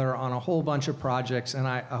together on a whole bunch of projects, and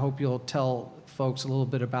I hope you'll tell folks a little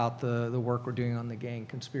bit about the work we're doing on the gang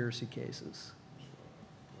conspiracy cases.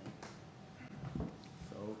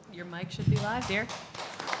 Your mic should be live, dear.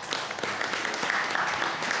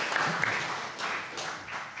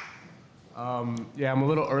 Yeah, I'm a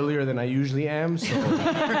little earlier than I usually am, so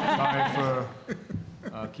sorry for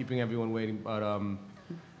keeping everyone waiting. But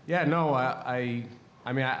yeah, no, I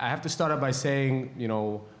mean, I have to start out by saying, you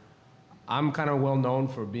know, I'm kind of well known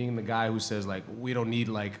for being the guy who says, like, we don't need,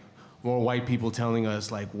 like, more white people telling us,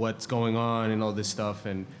 like, what's going on and all this stuff.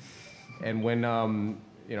 And when,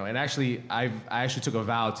 and actually, I actually took a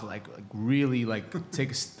vow to really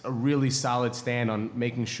take a really solid stand on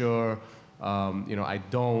making sure, I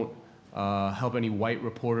don't help any white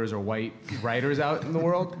reporters or white writers out in the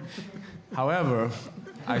world. However,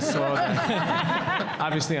 I saw that,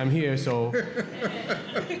 obviously I'm here, so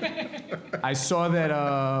I saw that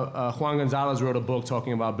Juan Gonzalez wrote a book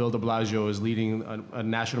talking about Bill de Blasio is leading a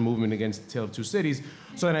national movement against the Tale of Two Cities.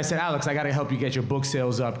 So then I said, Alex, I gotta help you get your book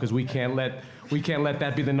sales up because we can't let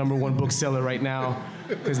that be the #1 bookseller right now,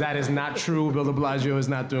 because that is not true. Bill de Blasio is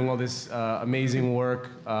not doing all this amazing work.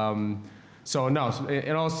 So no,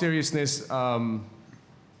 in all seriousness,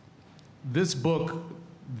 this book,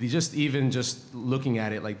 just looking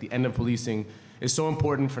at it, like The End of Policing, is so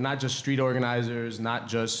important for not just street organizers, not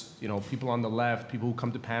just people on the left, people who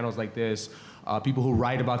come to panels like this, people who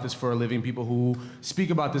write about this for a living, people who speak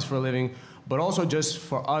about this for a living, but also just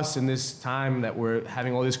for us in this time that we're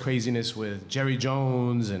having all this craziness with Jerry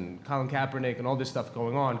Jones and Colin Kaepernick and all this stuff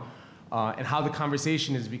going on, and how the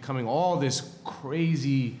conversation is becoming all this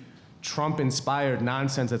crazy Trump-inspired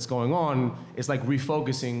nonsense that's going on. It's like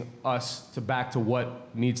refocusing us back to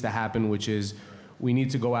what needs to happen, which is we need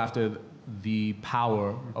to go after the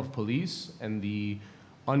power of police and the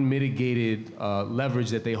unmitigated leverage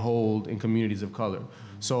that they hold in communities of color.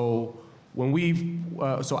 So when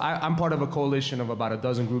I'm part of a coalition of about a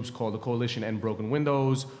dozen groups called the Coalition End Broken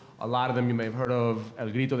Windows. A lot of them you may have heard of: El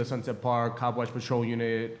Grito de Sunset Park, Cop Watch Patrol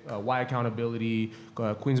Unit, Why Accountability,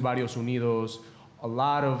 Queens Barrios Unidos. A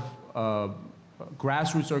lot of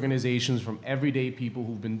grassroots organizations from everyday people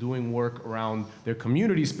who've been doing work around their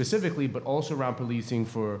communities specifically, but also around policing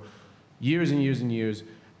for years and years and years.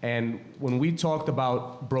 And when we talked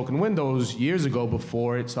about broken windows years ago,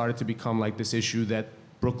 before it started to become like this issue that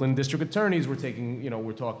Brooklyn district attorneys were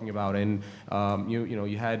talking about, and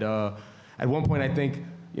you had at one point, I think,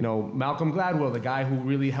 Malcolm Gladwell, the guy who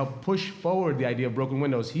really helped push forward the idea of broken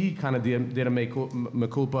windows, he kind of did a mea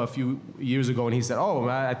culpa a few years ago, and he said, oh,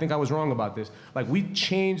 I think I was wrong about this. Like, we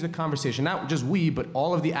changed the conversation, not just we, but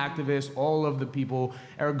all of the activists, all of the people.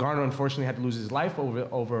 Eric Garner, unfortunately, had to lose his life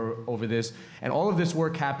over this, and all of this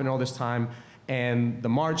work happened all this time, and the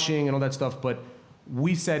marching and all that stuff, but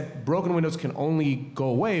we said broken windows can only go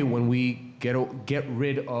away when we get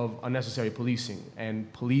rid of unnecessary policing,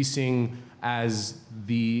 and policing as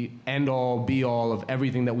the end-all, be-all of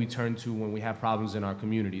everything that we turn to when we have problems in our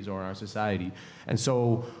communities or in our society. And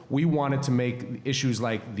so we wanted to make issues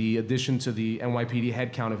like the addition to the NYPD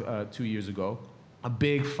head count of 2 years ago a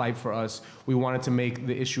big fight for us. We wanted to make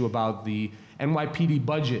the issue about the NYPD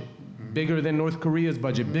budget bigger than North Korea's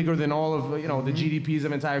budget, bigger than all of the GDPs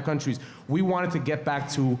of entire countries. We wanted to get back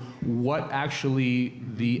to what actually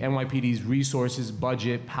the NYPD's resources,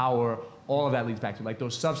 budget, power, all of that leads back to, like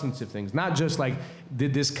those substantive things. Not just like,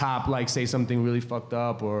 did this cop say something really fucked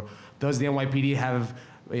up, or does the NYPD have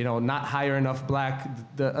not hire enough black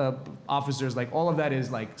officers? Like, all of that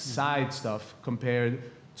is like side stuff compared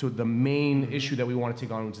to the main issue that we want to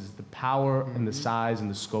take on, which is the power and the size and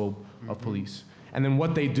the scope of police. And then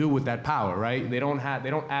what they do with that power, right? They don't add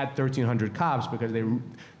 1,300 cops because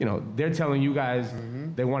they're telling you guys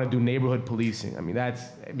they want to do neighborhood policing.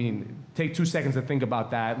 Take 2 seconds to think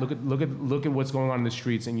about that. Look at what's going on in the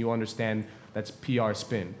streets, and you understand that's PR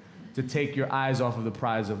spin. To take your eyes off of the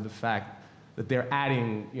prize of the fact that they're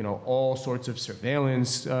adding, all sorts of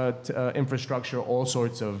surveillance infrastructure, all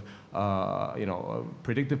sorts of,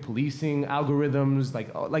 predictive policing algorithms,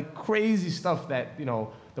 like crazy stuff that,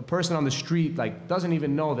 the person on the street doesn't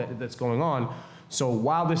even know that's going on. So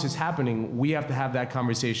while this is happening, we have to have that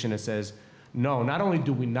conversation that says, no, not only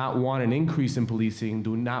do we not want an increase in policing,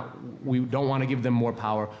 we don't want to give them more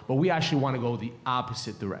power, but we actually want to go the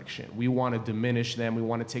opposite direction. We want to diminish them. We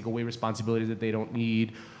want to take away responsibilities that they don't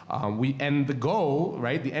need. And the goal,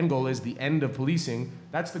 right? The end goal is the end of policing.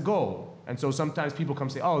 That's the goal. And so sometimes people come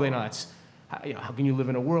say, oh, that's, how can you live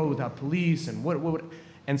in a world without police? And what?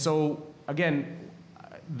 And so again,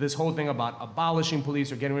 this whole thing about abolishing police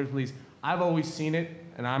or getting rid of police, I've always seen it,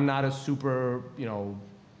 and I'm not a super,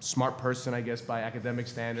 smart person, I guess, by academic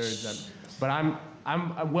standards, but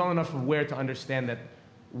I'm well enough aware to understand that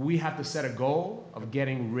we have to set a goal of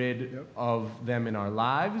getting rid of them in our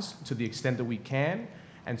lives to the extent that we can.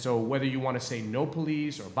 And so whether you want to say no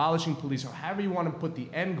police or abolishing police or however you want to put the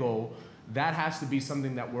end goal, that has to be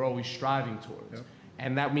something that we're always striving towards. Yep.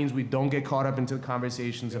 And that means we don't get caught up into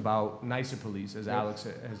conversations about nicer police, as Alex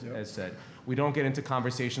has said. We don't get into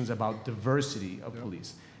conversations about diversity of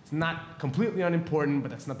police. It's not completely unimportant, but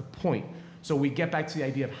that's not the point. So we get back to the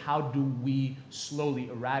idea of how do we slowly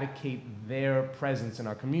eradicate their presence in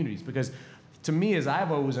our communities? Because to me, as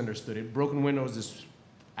I've always understood it, broken windows is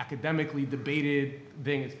academically debated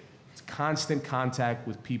thing. It's constant contact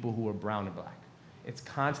with people who are brown and black. It's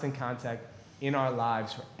constant contact in our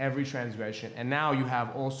lives for every transgression. And now you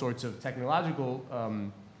have all sorts of technological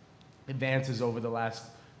advances over the last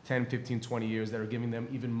 10, 15, 20 years that are giving them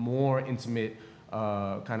even more intimate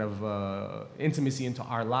intimacy into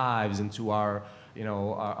our lives, into our,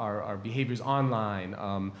 our behaviors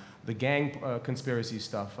online. The gang conspiracy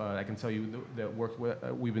stuff, I can tell you the work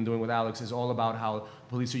we've been doing with Alex is all about how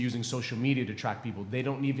police are using social media to track people. They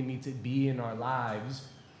don't even need to be in our lives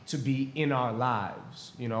to be in our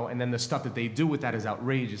lives, and then the stuff that they do with that is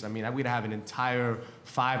outrageous. I mean, we'd have an entire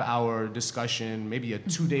 5-hour discussion, maybe a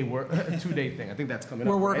 2-day thing. I think that's coming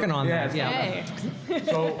up. We're working on that. Hey.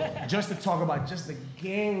 So just to talk about just the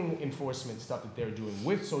gang enforcement stuff that they're doing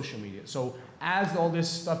with social media. So as all this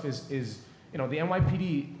stuff is the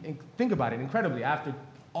NYPD, think about it, incredibly, after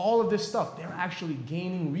all of this stuff, they're actually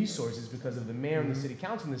gaining resources because of the mayor and the city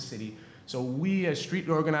council in the city. So we as street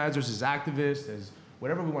organizers, as activists, as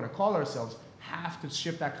whatever we want to call ourselves, have to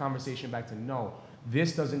shift that conversation back to no,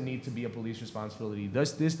 this doesn't need to be a police responsibility.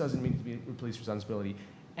 This doesn't need to be a police responsibility.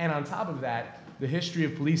 And on top of that, the history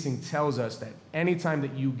of policing tells us that anytime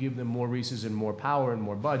that you give them more resources and more power and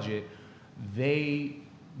more budget, they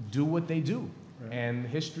do what they do. Right. And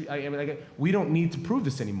history, we don't need to prove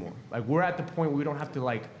this anymore. Like, we're at the point where we don't have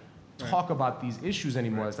to talk about these issues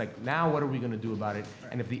anymore. Right. It's like, now what are we going to do about it?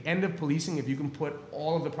 Right. And if the end of policing, if you can put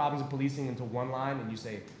all of the problems of policing into one line and you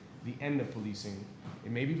say the end of policing, it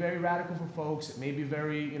may be very radical for folks, it may be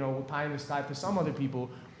very, pie in the sky for some other people,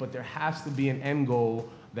 but there has to be an end goal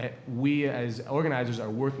that we as organizers are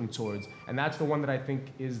working towards. And that's the one that I think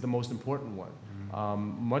is the most important one.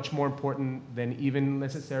 Much more important than even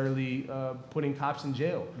necessarily putting cops in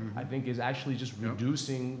jail. I think is actually just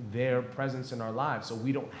reducing their presence in our lives. So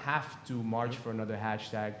we don't have to march for another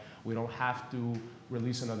hashtag. We don't have to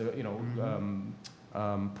release another,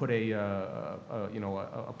 put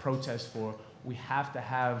a protest for. We have to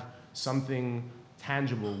have something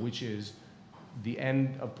tangible, which is the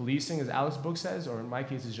end of policing, as Alex Book says, or in my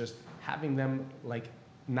case, is just having them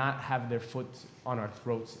not have their foot on our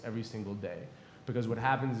throats every single day. Because what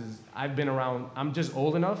happens is, I've been around, I'm just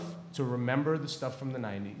old enough to remember the stuff from the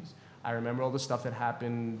 90s. I remember all the stuff that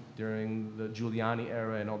happened during the Giuliani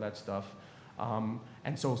era and all that stuff.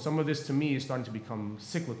 And so some of this to me is starting to become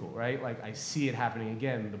cyclical, right? Like, I see it happening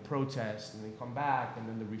again, the protests, and then come back, and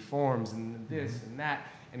then the reforms, and this and that.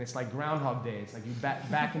 And it's like Groundhog Day. It's like you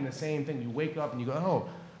back in the same thing. You wake up and you go, oh,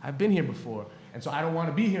 I've been here before. And so I don't want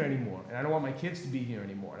to be here anymore. And I don't want my kids to be here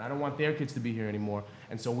anymore. And I don't want their kids to be here anymore.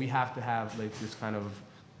 And so we have to have this kind of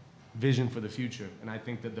vision for the future. And I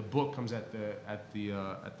think that the book comes at the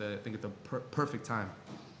perfect time.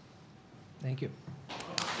 Thank you.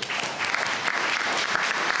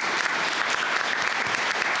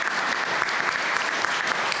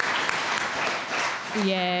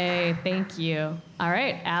 Yay, thank you. All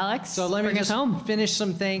right, Alex, So let me bring us just home. finish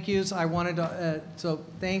some thank yous. I wanted to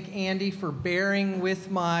thank Andy for bearing with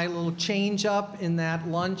my little change up in that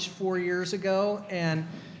lunch 4 years ago. And,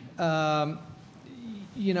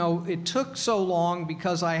 it took so long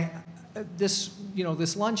because this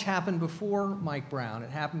lunch happened before Mike Brown. It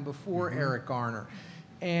happened before Eric Garner.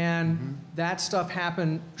 And that stuff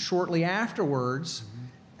happened shortly afterwards,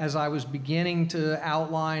 as I was beginning to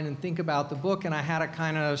outline and think about the book, and I had a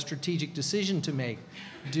kind of strategic decision to make.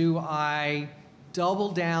 Do I double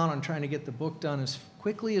down on trying to get the book done as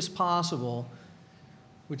quickly as possible,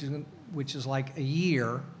 which is like a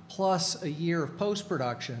year, plus a year of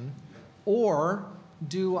post-production, or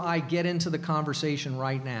do I get into the conversation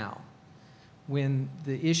right now? When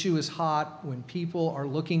the issue is hot, when people are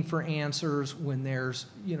looking for answers, when there's,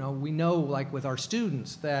 we know, like with our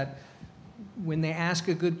students, that when they ask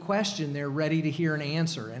a good question, they're ready to hear an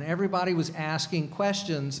answer. And everybody was asking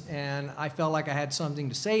questions, and I felt like I had something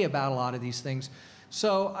to say about a lot of these things.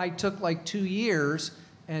 So I took 2 years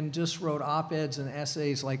and just wrote op-eds and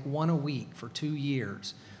essays one a week for 2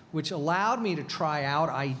 years, which allowed me to try out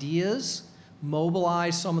ideas,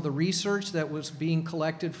 mobilize some of the research that was being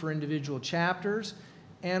collected for individual chapters,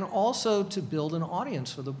 and also to build an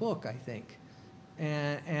audience for the book, I think.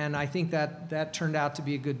 And I think that turned out to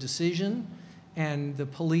be a good decision. And the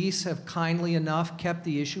police have kindly enough kept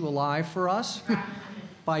the issue alive for us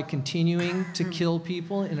by continuing to kill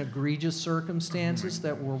people in egregious circumstances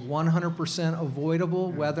that were 100%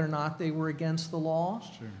 avoidable, whether or not they were against the law,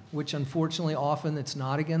 which unfortunately often it's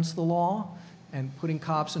not against the law. And putting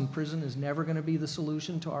cops in prison is never going to be the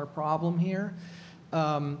solution to our problem here.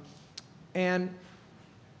 And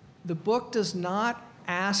the book does not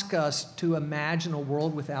ask us to imagine a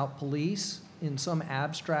world without police in some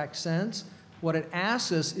abstract sense, What it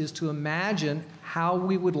asks us is to imagine how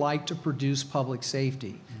we would like to produce public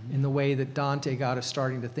safety in the way that Dante got us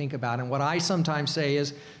starting to think about. And what I sometimes say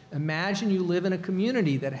is, imagine you live in a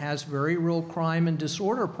community that has very real crime and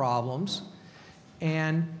disorder problems,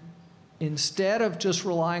 and instead of just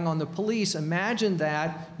relying on the police, imagine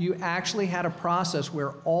that you actually had a process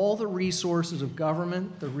where all the resources of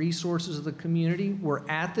government, the resources of the community were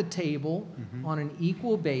at the table on an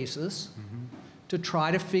equal basis to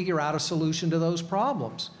try to figure out a solution to those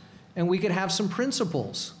problems. And we could have some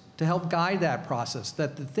principles to help guide that process,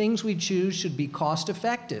 that the things we choose should be cost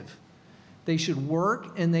effective. They should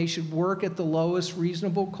work, and they should work at the lowest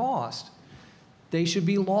reasonable cost. They should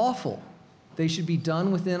be lawful. They should be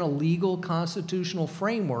done within a legal constitutional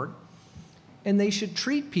framework, and they should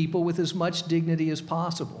treat people with as much dignity as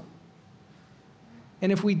possible.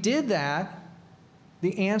 And if we did that,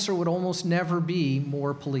 the answer would almost never be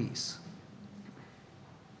more police.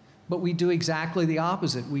 But we do exactly the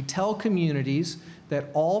opposite. We tell communities that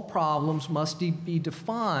all problems must be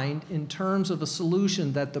defined in terms of a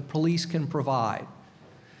solution that the police can provide.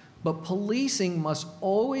 But policing must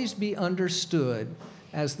always be understood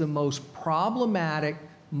as the most problematic,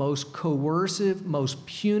 most coercive, most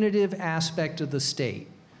punitive aspect of the state.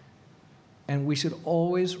 And we should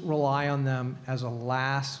always rely on them as a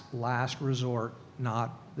last resort,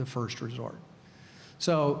 not the first resort.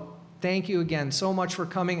 So thank you again so much for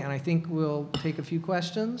coming, and I think we'll take a few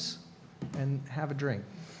questions and have a drink.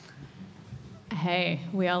 Hey,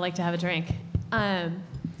 we all like to have a drink.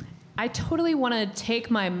 I totally want to take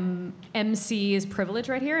my MC's privilege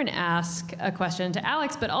right here and ask a question to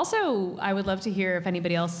Alex, but also I would love to hear if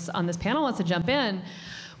anybody else on this panel wants to jump in.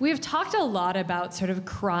 We have talked a lot about sort of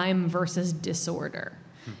crime versus disorder.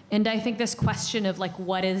 And I think this question of like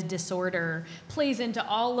what is disorder plays into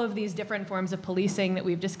all of these different forms of policing that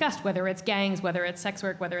we've discussed, whether it's gangs, whether it's sex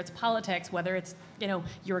work, whether it's politics, whether it's, you know,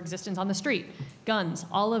 your existence on the street, guns,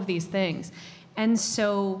 all of these things. And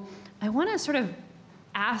so I want to sort of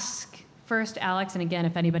ask first Alex, and again,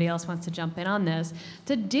 if anybody else wants to jump in on this,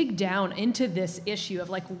 to dig down into this issue of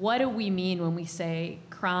like, what do we mean when we say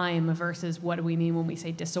crime versus what do we mean when we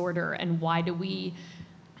say disorder, and why do we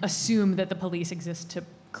assume that the police exist to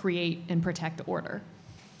create and protect order?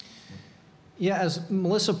 Yeah, as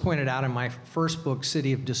Melissa pointed out in my first book,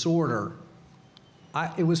 City of Disorder,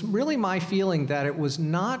 it was really my feeling that it was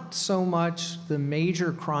not so much the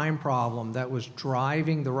major crime problem that was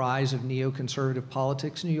driving the rise of neoconservative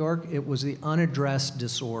politics in New York. It was the unaddressed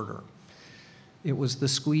disorder. It was the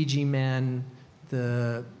squeegee men,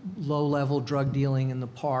 the low-level drug dealing in the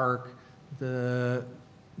park, the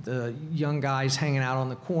young guys hanging out on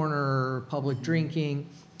the corner, public drinking,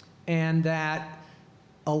 and that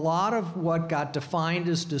a lot of what got defined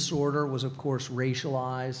as disorder was, of course,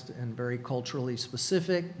 racialized and very culturally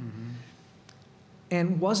specific,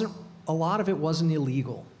 and a lot of it wasn't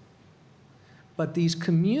illegal. But these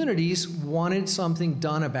communities wanted something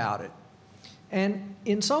done about it. And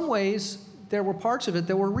in some ways, there were parts of it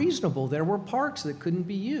that were reasonable. There were parks that couldn't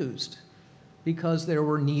be used because there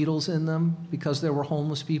were needles in them, because there were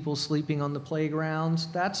homeless people sleeping on the playgrounds.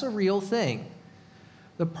 That's a real thing.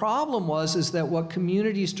 The problem is that what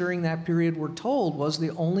communities during that period were told was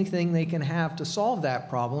the only thing they can have to solve that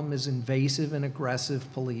problem is invasive and aggressive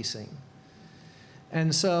policing.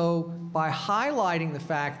 And so by highlighting the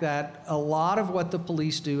fact that a lot of what the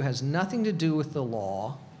police do has nothing to do with the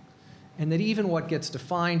law, and that even what gets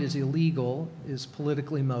defined as illegal is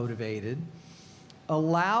politically motivated,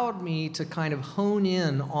 allowed me to kind of hone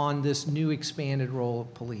in on this new expanded role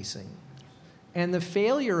of policing and the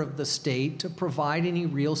failure of the state to provide any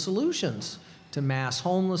real solutions to mass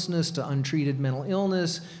homelessness, to untreated mental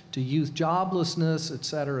illness, to youth joblessness, et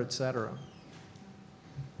cetera, et cetera.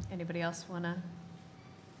 Anybody else want to?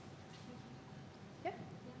 Yeah.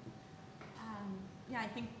 Yeah, I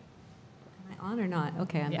think, am I on or not?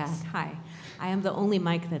 Okay, I'm Yes. back. Hi. I am the only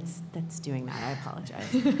mic that's doing that. I apologize.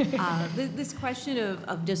 This question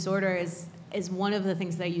of disorder is one of the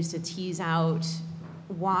things that I used to tease out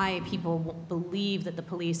why people believe that the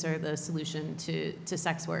police are the solution to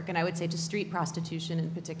sex work, and I would say to street prostitution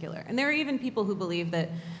in particular. And there are even people who believe that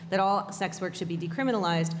all sex work should be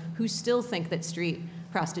decriminalized who still think that street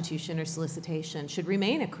prostitution or solicitation should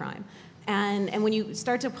remain a crime. And when you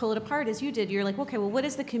start to pull it apart, as you did, you're like, okay, well, what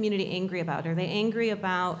is the community angry about? Are they angry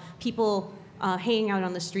about people hanging out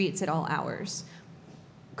on the streets at all hours?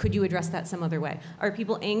 Could you address that some other way? Are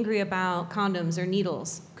people angry about condoms or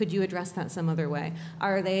needles? Could you address that some other way?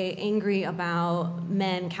 Are they angry about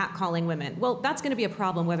men catcalling women? Well, that's going to be a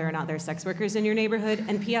problem whether or not there's sex workers in your neighborhood.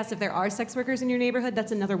 And P.S., if there are sex workers in your neighborhood,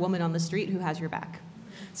 that's another woman on the street who has your back.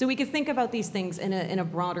 So we could think about these things in a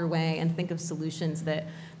broader way and think of solutions that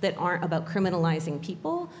aren't about criminalizing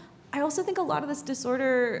people. I also think a lot of this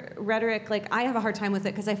disorder rhetoric, like I have a hard time with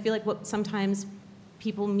it because I feel like what sometimes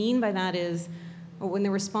people mean by that is, or when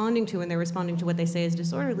they're responding to what they say is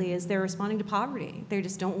disorderly, is they're responding to poverty. They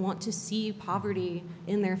just don't want to see poverty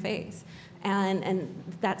in their face. And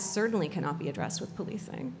that certainly cannot be addressed with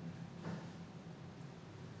policing.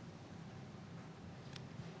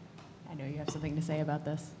 I know you have something to say about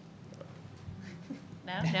this.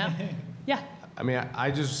 No? Yeah. I mean,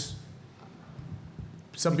 I just,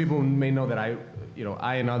 some people may know that I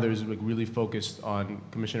and others like really focused on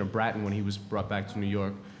Commissioner Bratton when he was brought back to New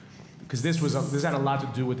York, because this had a lot to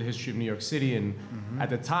do with the history of New York City, and at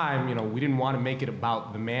the time, we didn't want to make it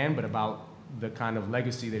about the man, but about the kind of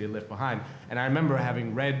legacy that he left behind. And I remember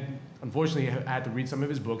having read, unfortunately, I had to read some of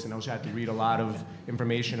his books, and I also had to read a lot of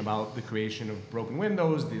information about the creation of broken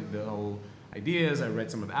windows, the whole ideas. I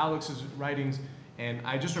read some of Alex's writings, and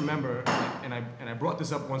I just remember, and I brought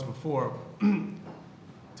this up once before,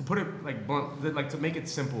 to put it like blunt, like to make it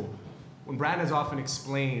simple, when Bratton has often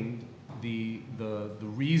explained the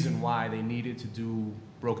reason why they needed to do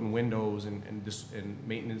broken windows and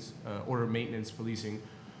maintenance, order maintenance policing,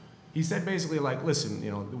 he said basically like,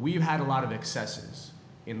 listen, we've had a lot of excesses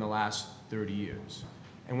in the last 30 years.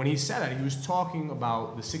 And when he said that, he was talking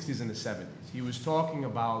about the 60s and the 70s. He was talking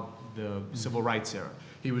about the civil rights era.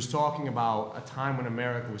 He was talking about a time when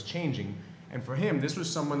America was changing. And for him, this was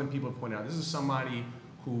someone that people pointed out, this is somebody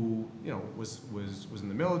who was in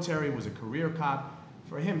the military, was a career cop.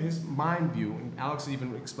 For him, his mind view, and Alex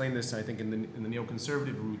even explained this, I think, in the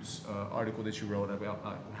neoconservative roots article that you wrote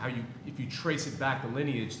about how if you trace it back, the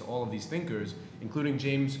lineage to all of these thinkers, including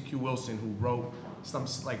James Q. Wilson, who wrote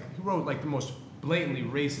the most blatantly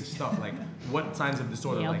racist stuff, like what signs of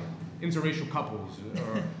disorder, like interracial couples,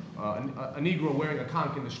 or a Negro wearing a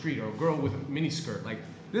conch in the street, or a girl with a miniskirt. Like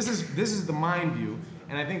this is the mind view,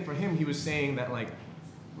 and I think for him, he was saying that like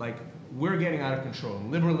we're getting out of control,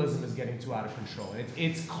 and liberalism is getting too out of control. And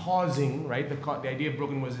it's causing, right, the idea of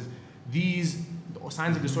broken windows is these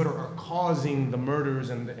signs of disorder are causing the murders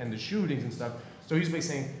and the shootings and stuff. So he's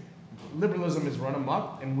basically saying liberalism is run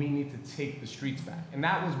amok and we need to take the streets back. And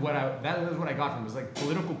that was what I got from him. It was like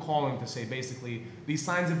political calling to say basically these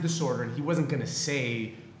signs of disorder, and he wasn't gonna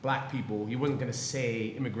say black people, he wasn't gonna say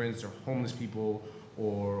immigrants or homeless people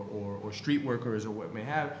or street workers or what may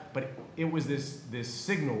have, but it was this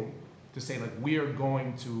signal to say like we are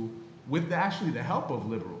going to, with the help of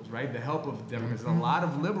liberals, right? The help of Democrats. A lot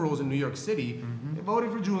of liberals in New York City, they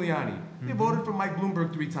voted for Giuliani. They voted for Mike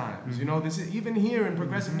Bloomberg 3 times. This is even here in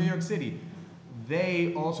progressive New York City.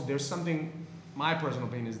 They also, there's something, my personal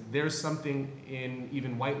opinion is there's something in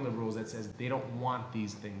even white liberals that says they don't want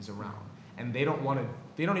these things around. And they don't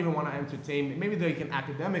even want to entertain, maybe they can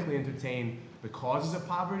academically entertain the causes of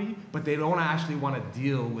poverty, but they don't actually want to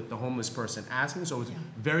deal with the homeless person asking. So it's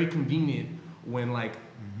very convenient when like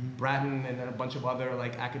Bratton and a bunch of other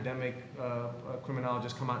like academic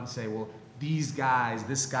criminologists come out and say, well, these guys,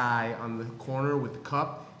 this guy on the corner with the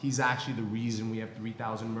cup, he's actually the reason we have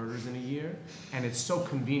 3,000 murders in a year. And it's so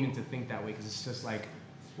convenient to think that way because it's just like,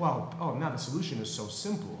 well, now the solution is so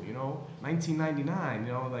simple,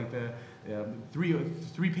 1999, like the three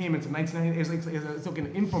payments of 1999, it's like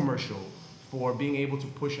an infomercial for being able to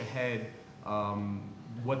push ahead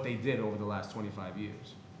what they did over the last 25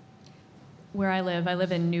 years. Where I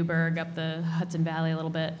live in Newburgh, up the Hudson Valley a little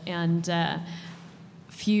bit, and a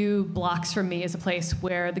few blocks from me is a place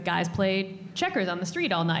where the guys played checkers on the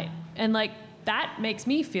street all night. And like, that makes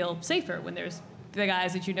me feel safer when there's the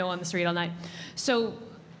guys that on the street all night. So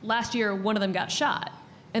last year, one of them got shot.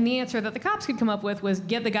 And the answer that the cops could come up with was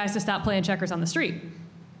get the guys to stop playing checkers on the street.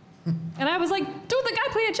 And I was like, dude, the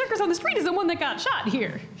guy playing checkers on the street is the one that got shot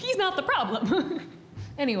here. He's not the problem.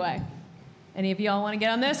 Anyway, any of y'all want to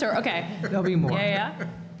get on this? Or okay. There'll be more. Yeah.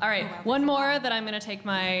 All right, one more that I'm going to take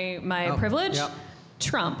my privilege. Yep.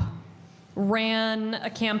 Trump ran a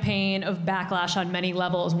campaign of backlash on many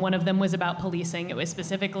levels. One of them was about policing. It was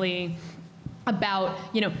specifically about,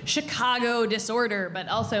 Chicago disorder, but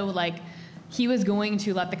also like he was going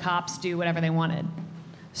to let the cops do whatever they wanted.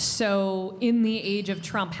 So in the age of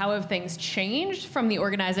Trump, how have things changed from the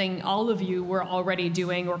organizing all of you were already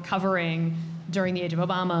doing or covering during the age of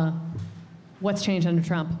Obama? What's changed under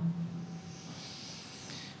Trump?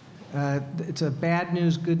 It's a bad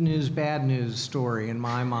news, good news, bad news story in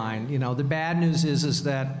my mind. The bad news is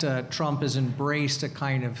that Trump has embraced a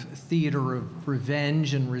kind of theater of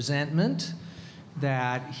revenge and resentment,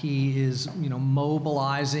 that he is,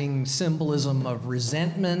 mobilizing symbolism of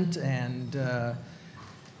resentment and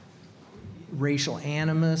racial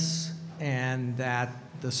animus, and that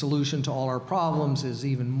the solution to all our problems is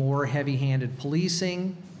even more heavy-handed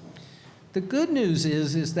policing. The good news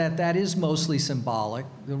is that that is mostly symbolic.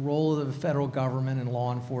 The role of the federal government and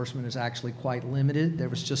law enforcement is actually quite limited. There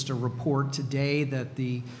was just a report today that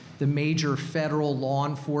the major federal law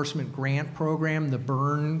enforcement grant program, the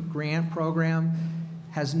BURN grant program,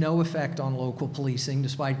 has no effect on local policing,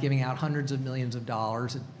 despite giving out hundreds of millions of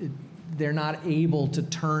dollars. They're not able to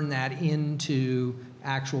turn that into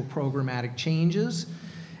actual programmatic changes,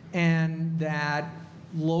 and that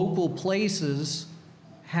local places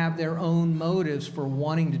have their own motives for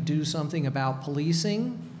wanting to do something about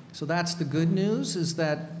policing. So that's the good news, is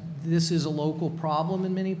that this is a local problem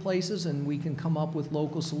in many places and we can come up with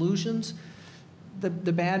local solutions.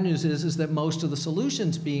 The bad news is that most of the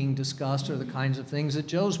solutions being discussed are the kinds of things that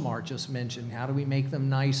Josmar just mentioned. How do we make them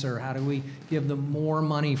nicer? How do we give them more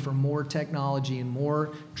money for more technology and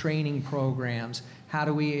more training programs? How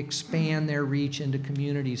do we expand their reach into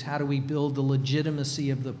communities? How do we build the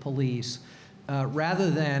legitimacy of the police?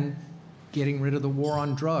 Rather than getting rid of the war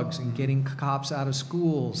on drugs and getting cops out of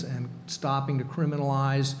schools and stopping to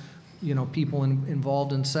criminalize, people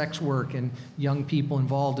involved in sex work and young people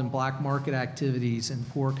involved in black market activities in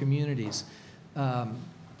poor communities.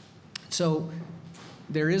 So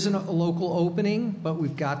there isn't a local opening, but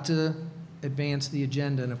we've got to advance the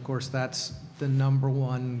agenda, and of course that's the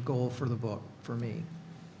 #1 goal for the book for me.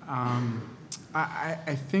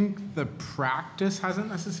 I think the practice hasn't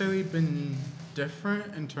necessarily been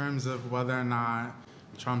different in terms of whether or not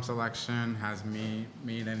Trump's election has made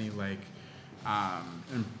any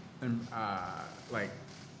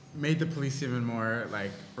made the police even more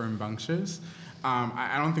rambunctious.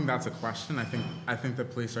 I don't think that's a question. I think the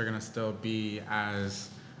police are gonna still be as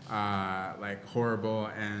horrible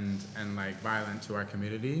and violent to our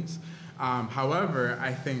communities. However,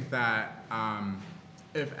 I think that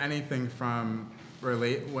if anything from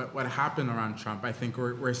what happened around Trump, I think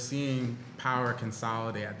we're seeing power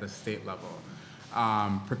consolidate at the state level,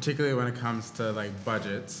 particularly when it comes to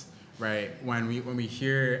budgets, right? When we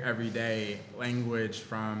hear every day language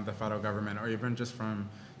from the federal government or even just from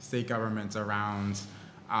state governments around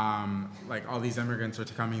all these immigrants are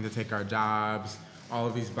coming to take our jobs, all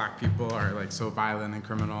of these black people are so violent and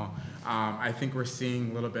criminal. I think we're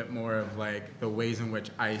seeing a little bit more of the ways in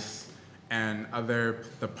which ICE and other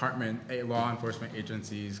law enforcement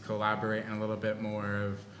agencies collaborate in a little bit more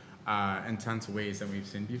of intense ways than we've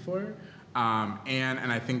seen before.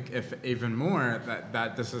 And I think if even more,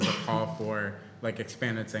 that this is a call for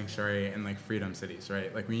expanded sanctuary and freedom cities,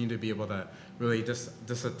 right? We need to be able to really just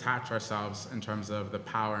disattach ourselves in terms of the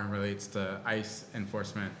power and relates to ICE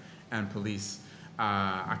enforcement and police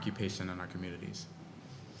occupation in our communities.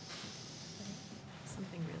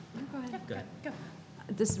 Something real. Go ahead. Go ahead. Go.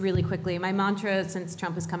 This really quickly, my mantra since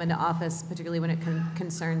Trump has come into office, particularly when it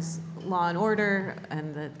concerns law and order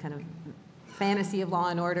and the kind of fantasy of law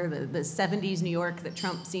and order, the 70s New York that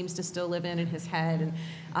Trump seems to still live in his head.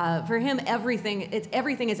 And for him, everything is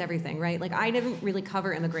everything, right? I didn't really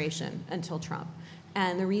cover immigration until Trump.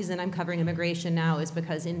 And the reason I'm covering immigration now is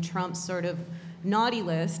because in Trump's sort of naughty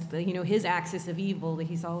list, his axis of evil that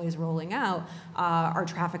he's always rolling out are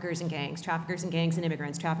traffickers and gangs and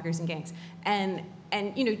immigrants, traffickers and gangs. And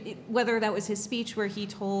whether that was his speech where he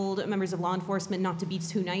told members of law enforcement not to be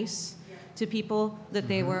too nice to people that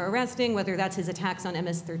they were arresting, whether that's his attacks on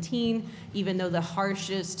MS-13, even though the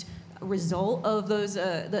harshest result of those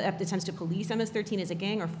the attempts to police MS-13 as a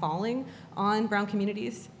gang are falling on brown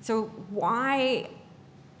communities. So why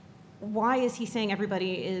is he saying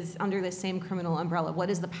everybody is under the same criminal umbrella? What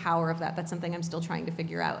is the power of that? That's something I'm still trying to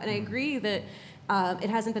figure out. And I agree that it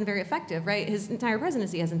hasn't been very effective, right? His entire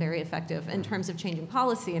presidency hasn't been very effective in terms of changing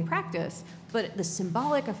policy and practice. But the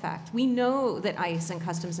symbolic effect, we know that ICE and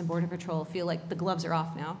Customs and Border Patrol feel like the gloves are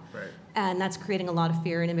off now. Right. And that's creating a lot of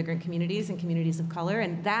fear in immigrant communities and communities of color.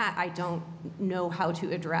 And that I don't know how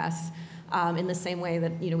to address in the same way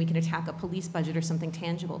that we can attack a police budget or something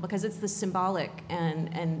tangible, because it's the symbolic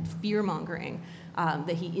and fear-mongering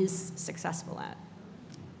that he is successful at.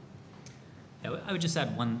 Yeah, I would just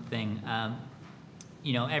add one thing.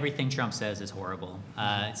 Everything Trump says is horrible.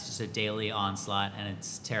 It's just a daily onslaught, and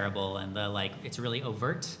it's terrible, and it's really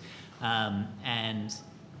overt. And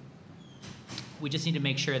we just need to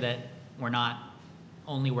make sure that we're not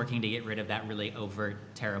only working to get rid of that really overt,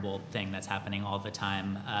 terrible thing that's happening all the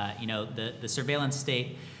time. The surveillance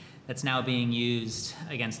state that's now being used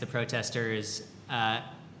against the protesters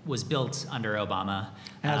was built under Obama.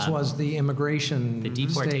 As was the immigration The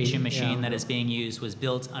deportation state, machine yeah. that is being used was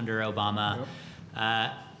built under Obama. Yep.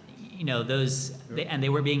 and they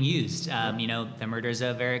were being used. The murders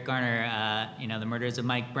of Eric Garner, the murders of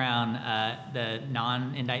Mike Brown, the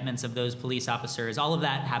non-indictments of those police officers, all of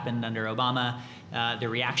that happened under Obama. The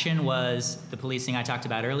reaction was the policing I talked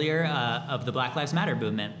about earlier of the Black Lives Matter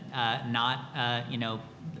movement, not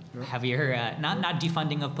heavier, not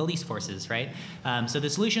defunding of police forces, right? So the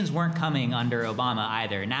solutions weren't coming under Obama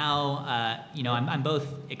either. Now, I'm both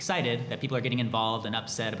excited that people are getting involved and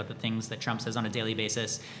upset about the things that Trump says on a daily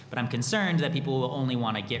basis, but I'm concerned that people will only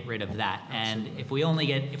want to get rid of that. And if we're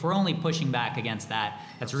only pushing back against that,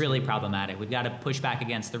 that's really problematic. We've got to push back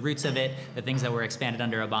against the roots of it, the things that were expanded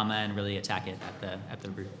under Obama, and really attack it at the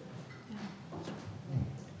root.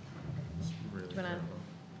 Do you want to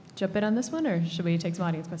jump in on this one, or should we take some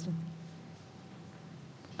audience questions?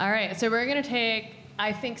 All right, so we're going to take,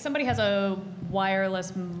 I think somebody has a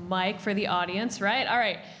wireless mic for the audience, right? All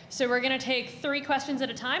right, so we're going to take 3 questions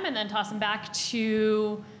at a time and then toss them back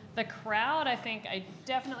to the crowd. I think I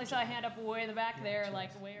definitely saw a hand up way in the back there,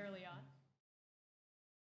 like way early on.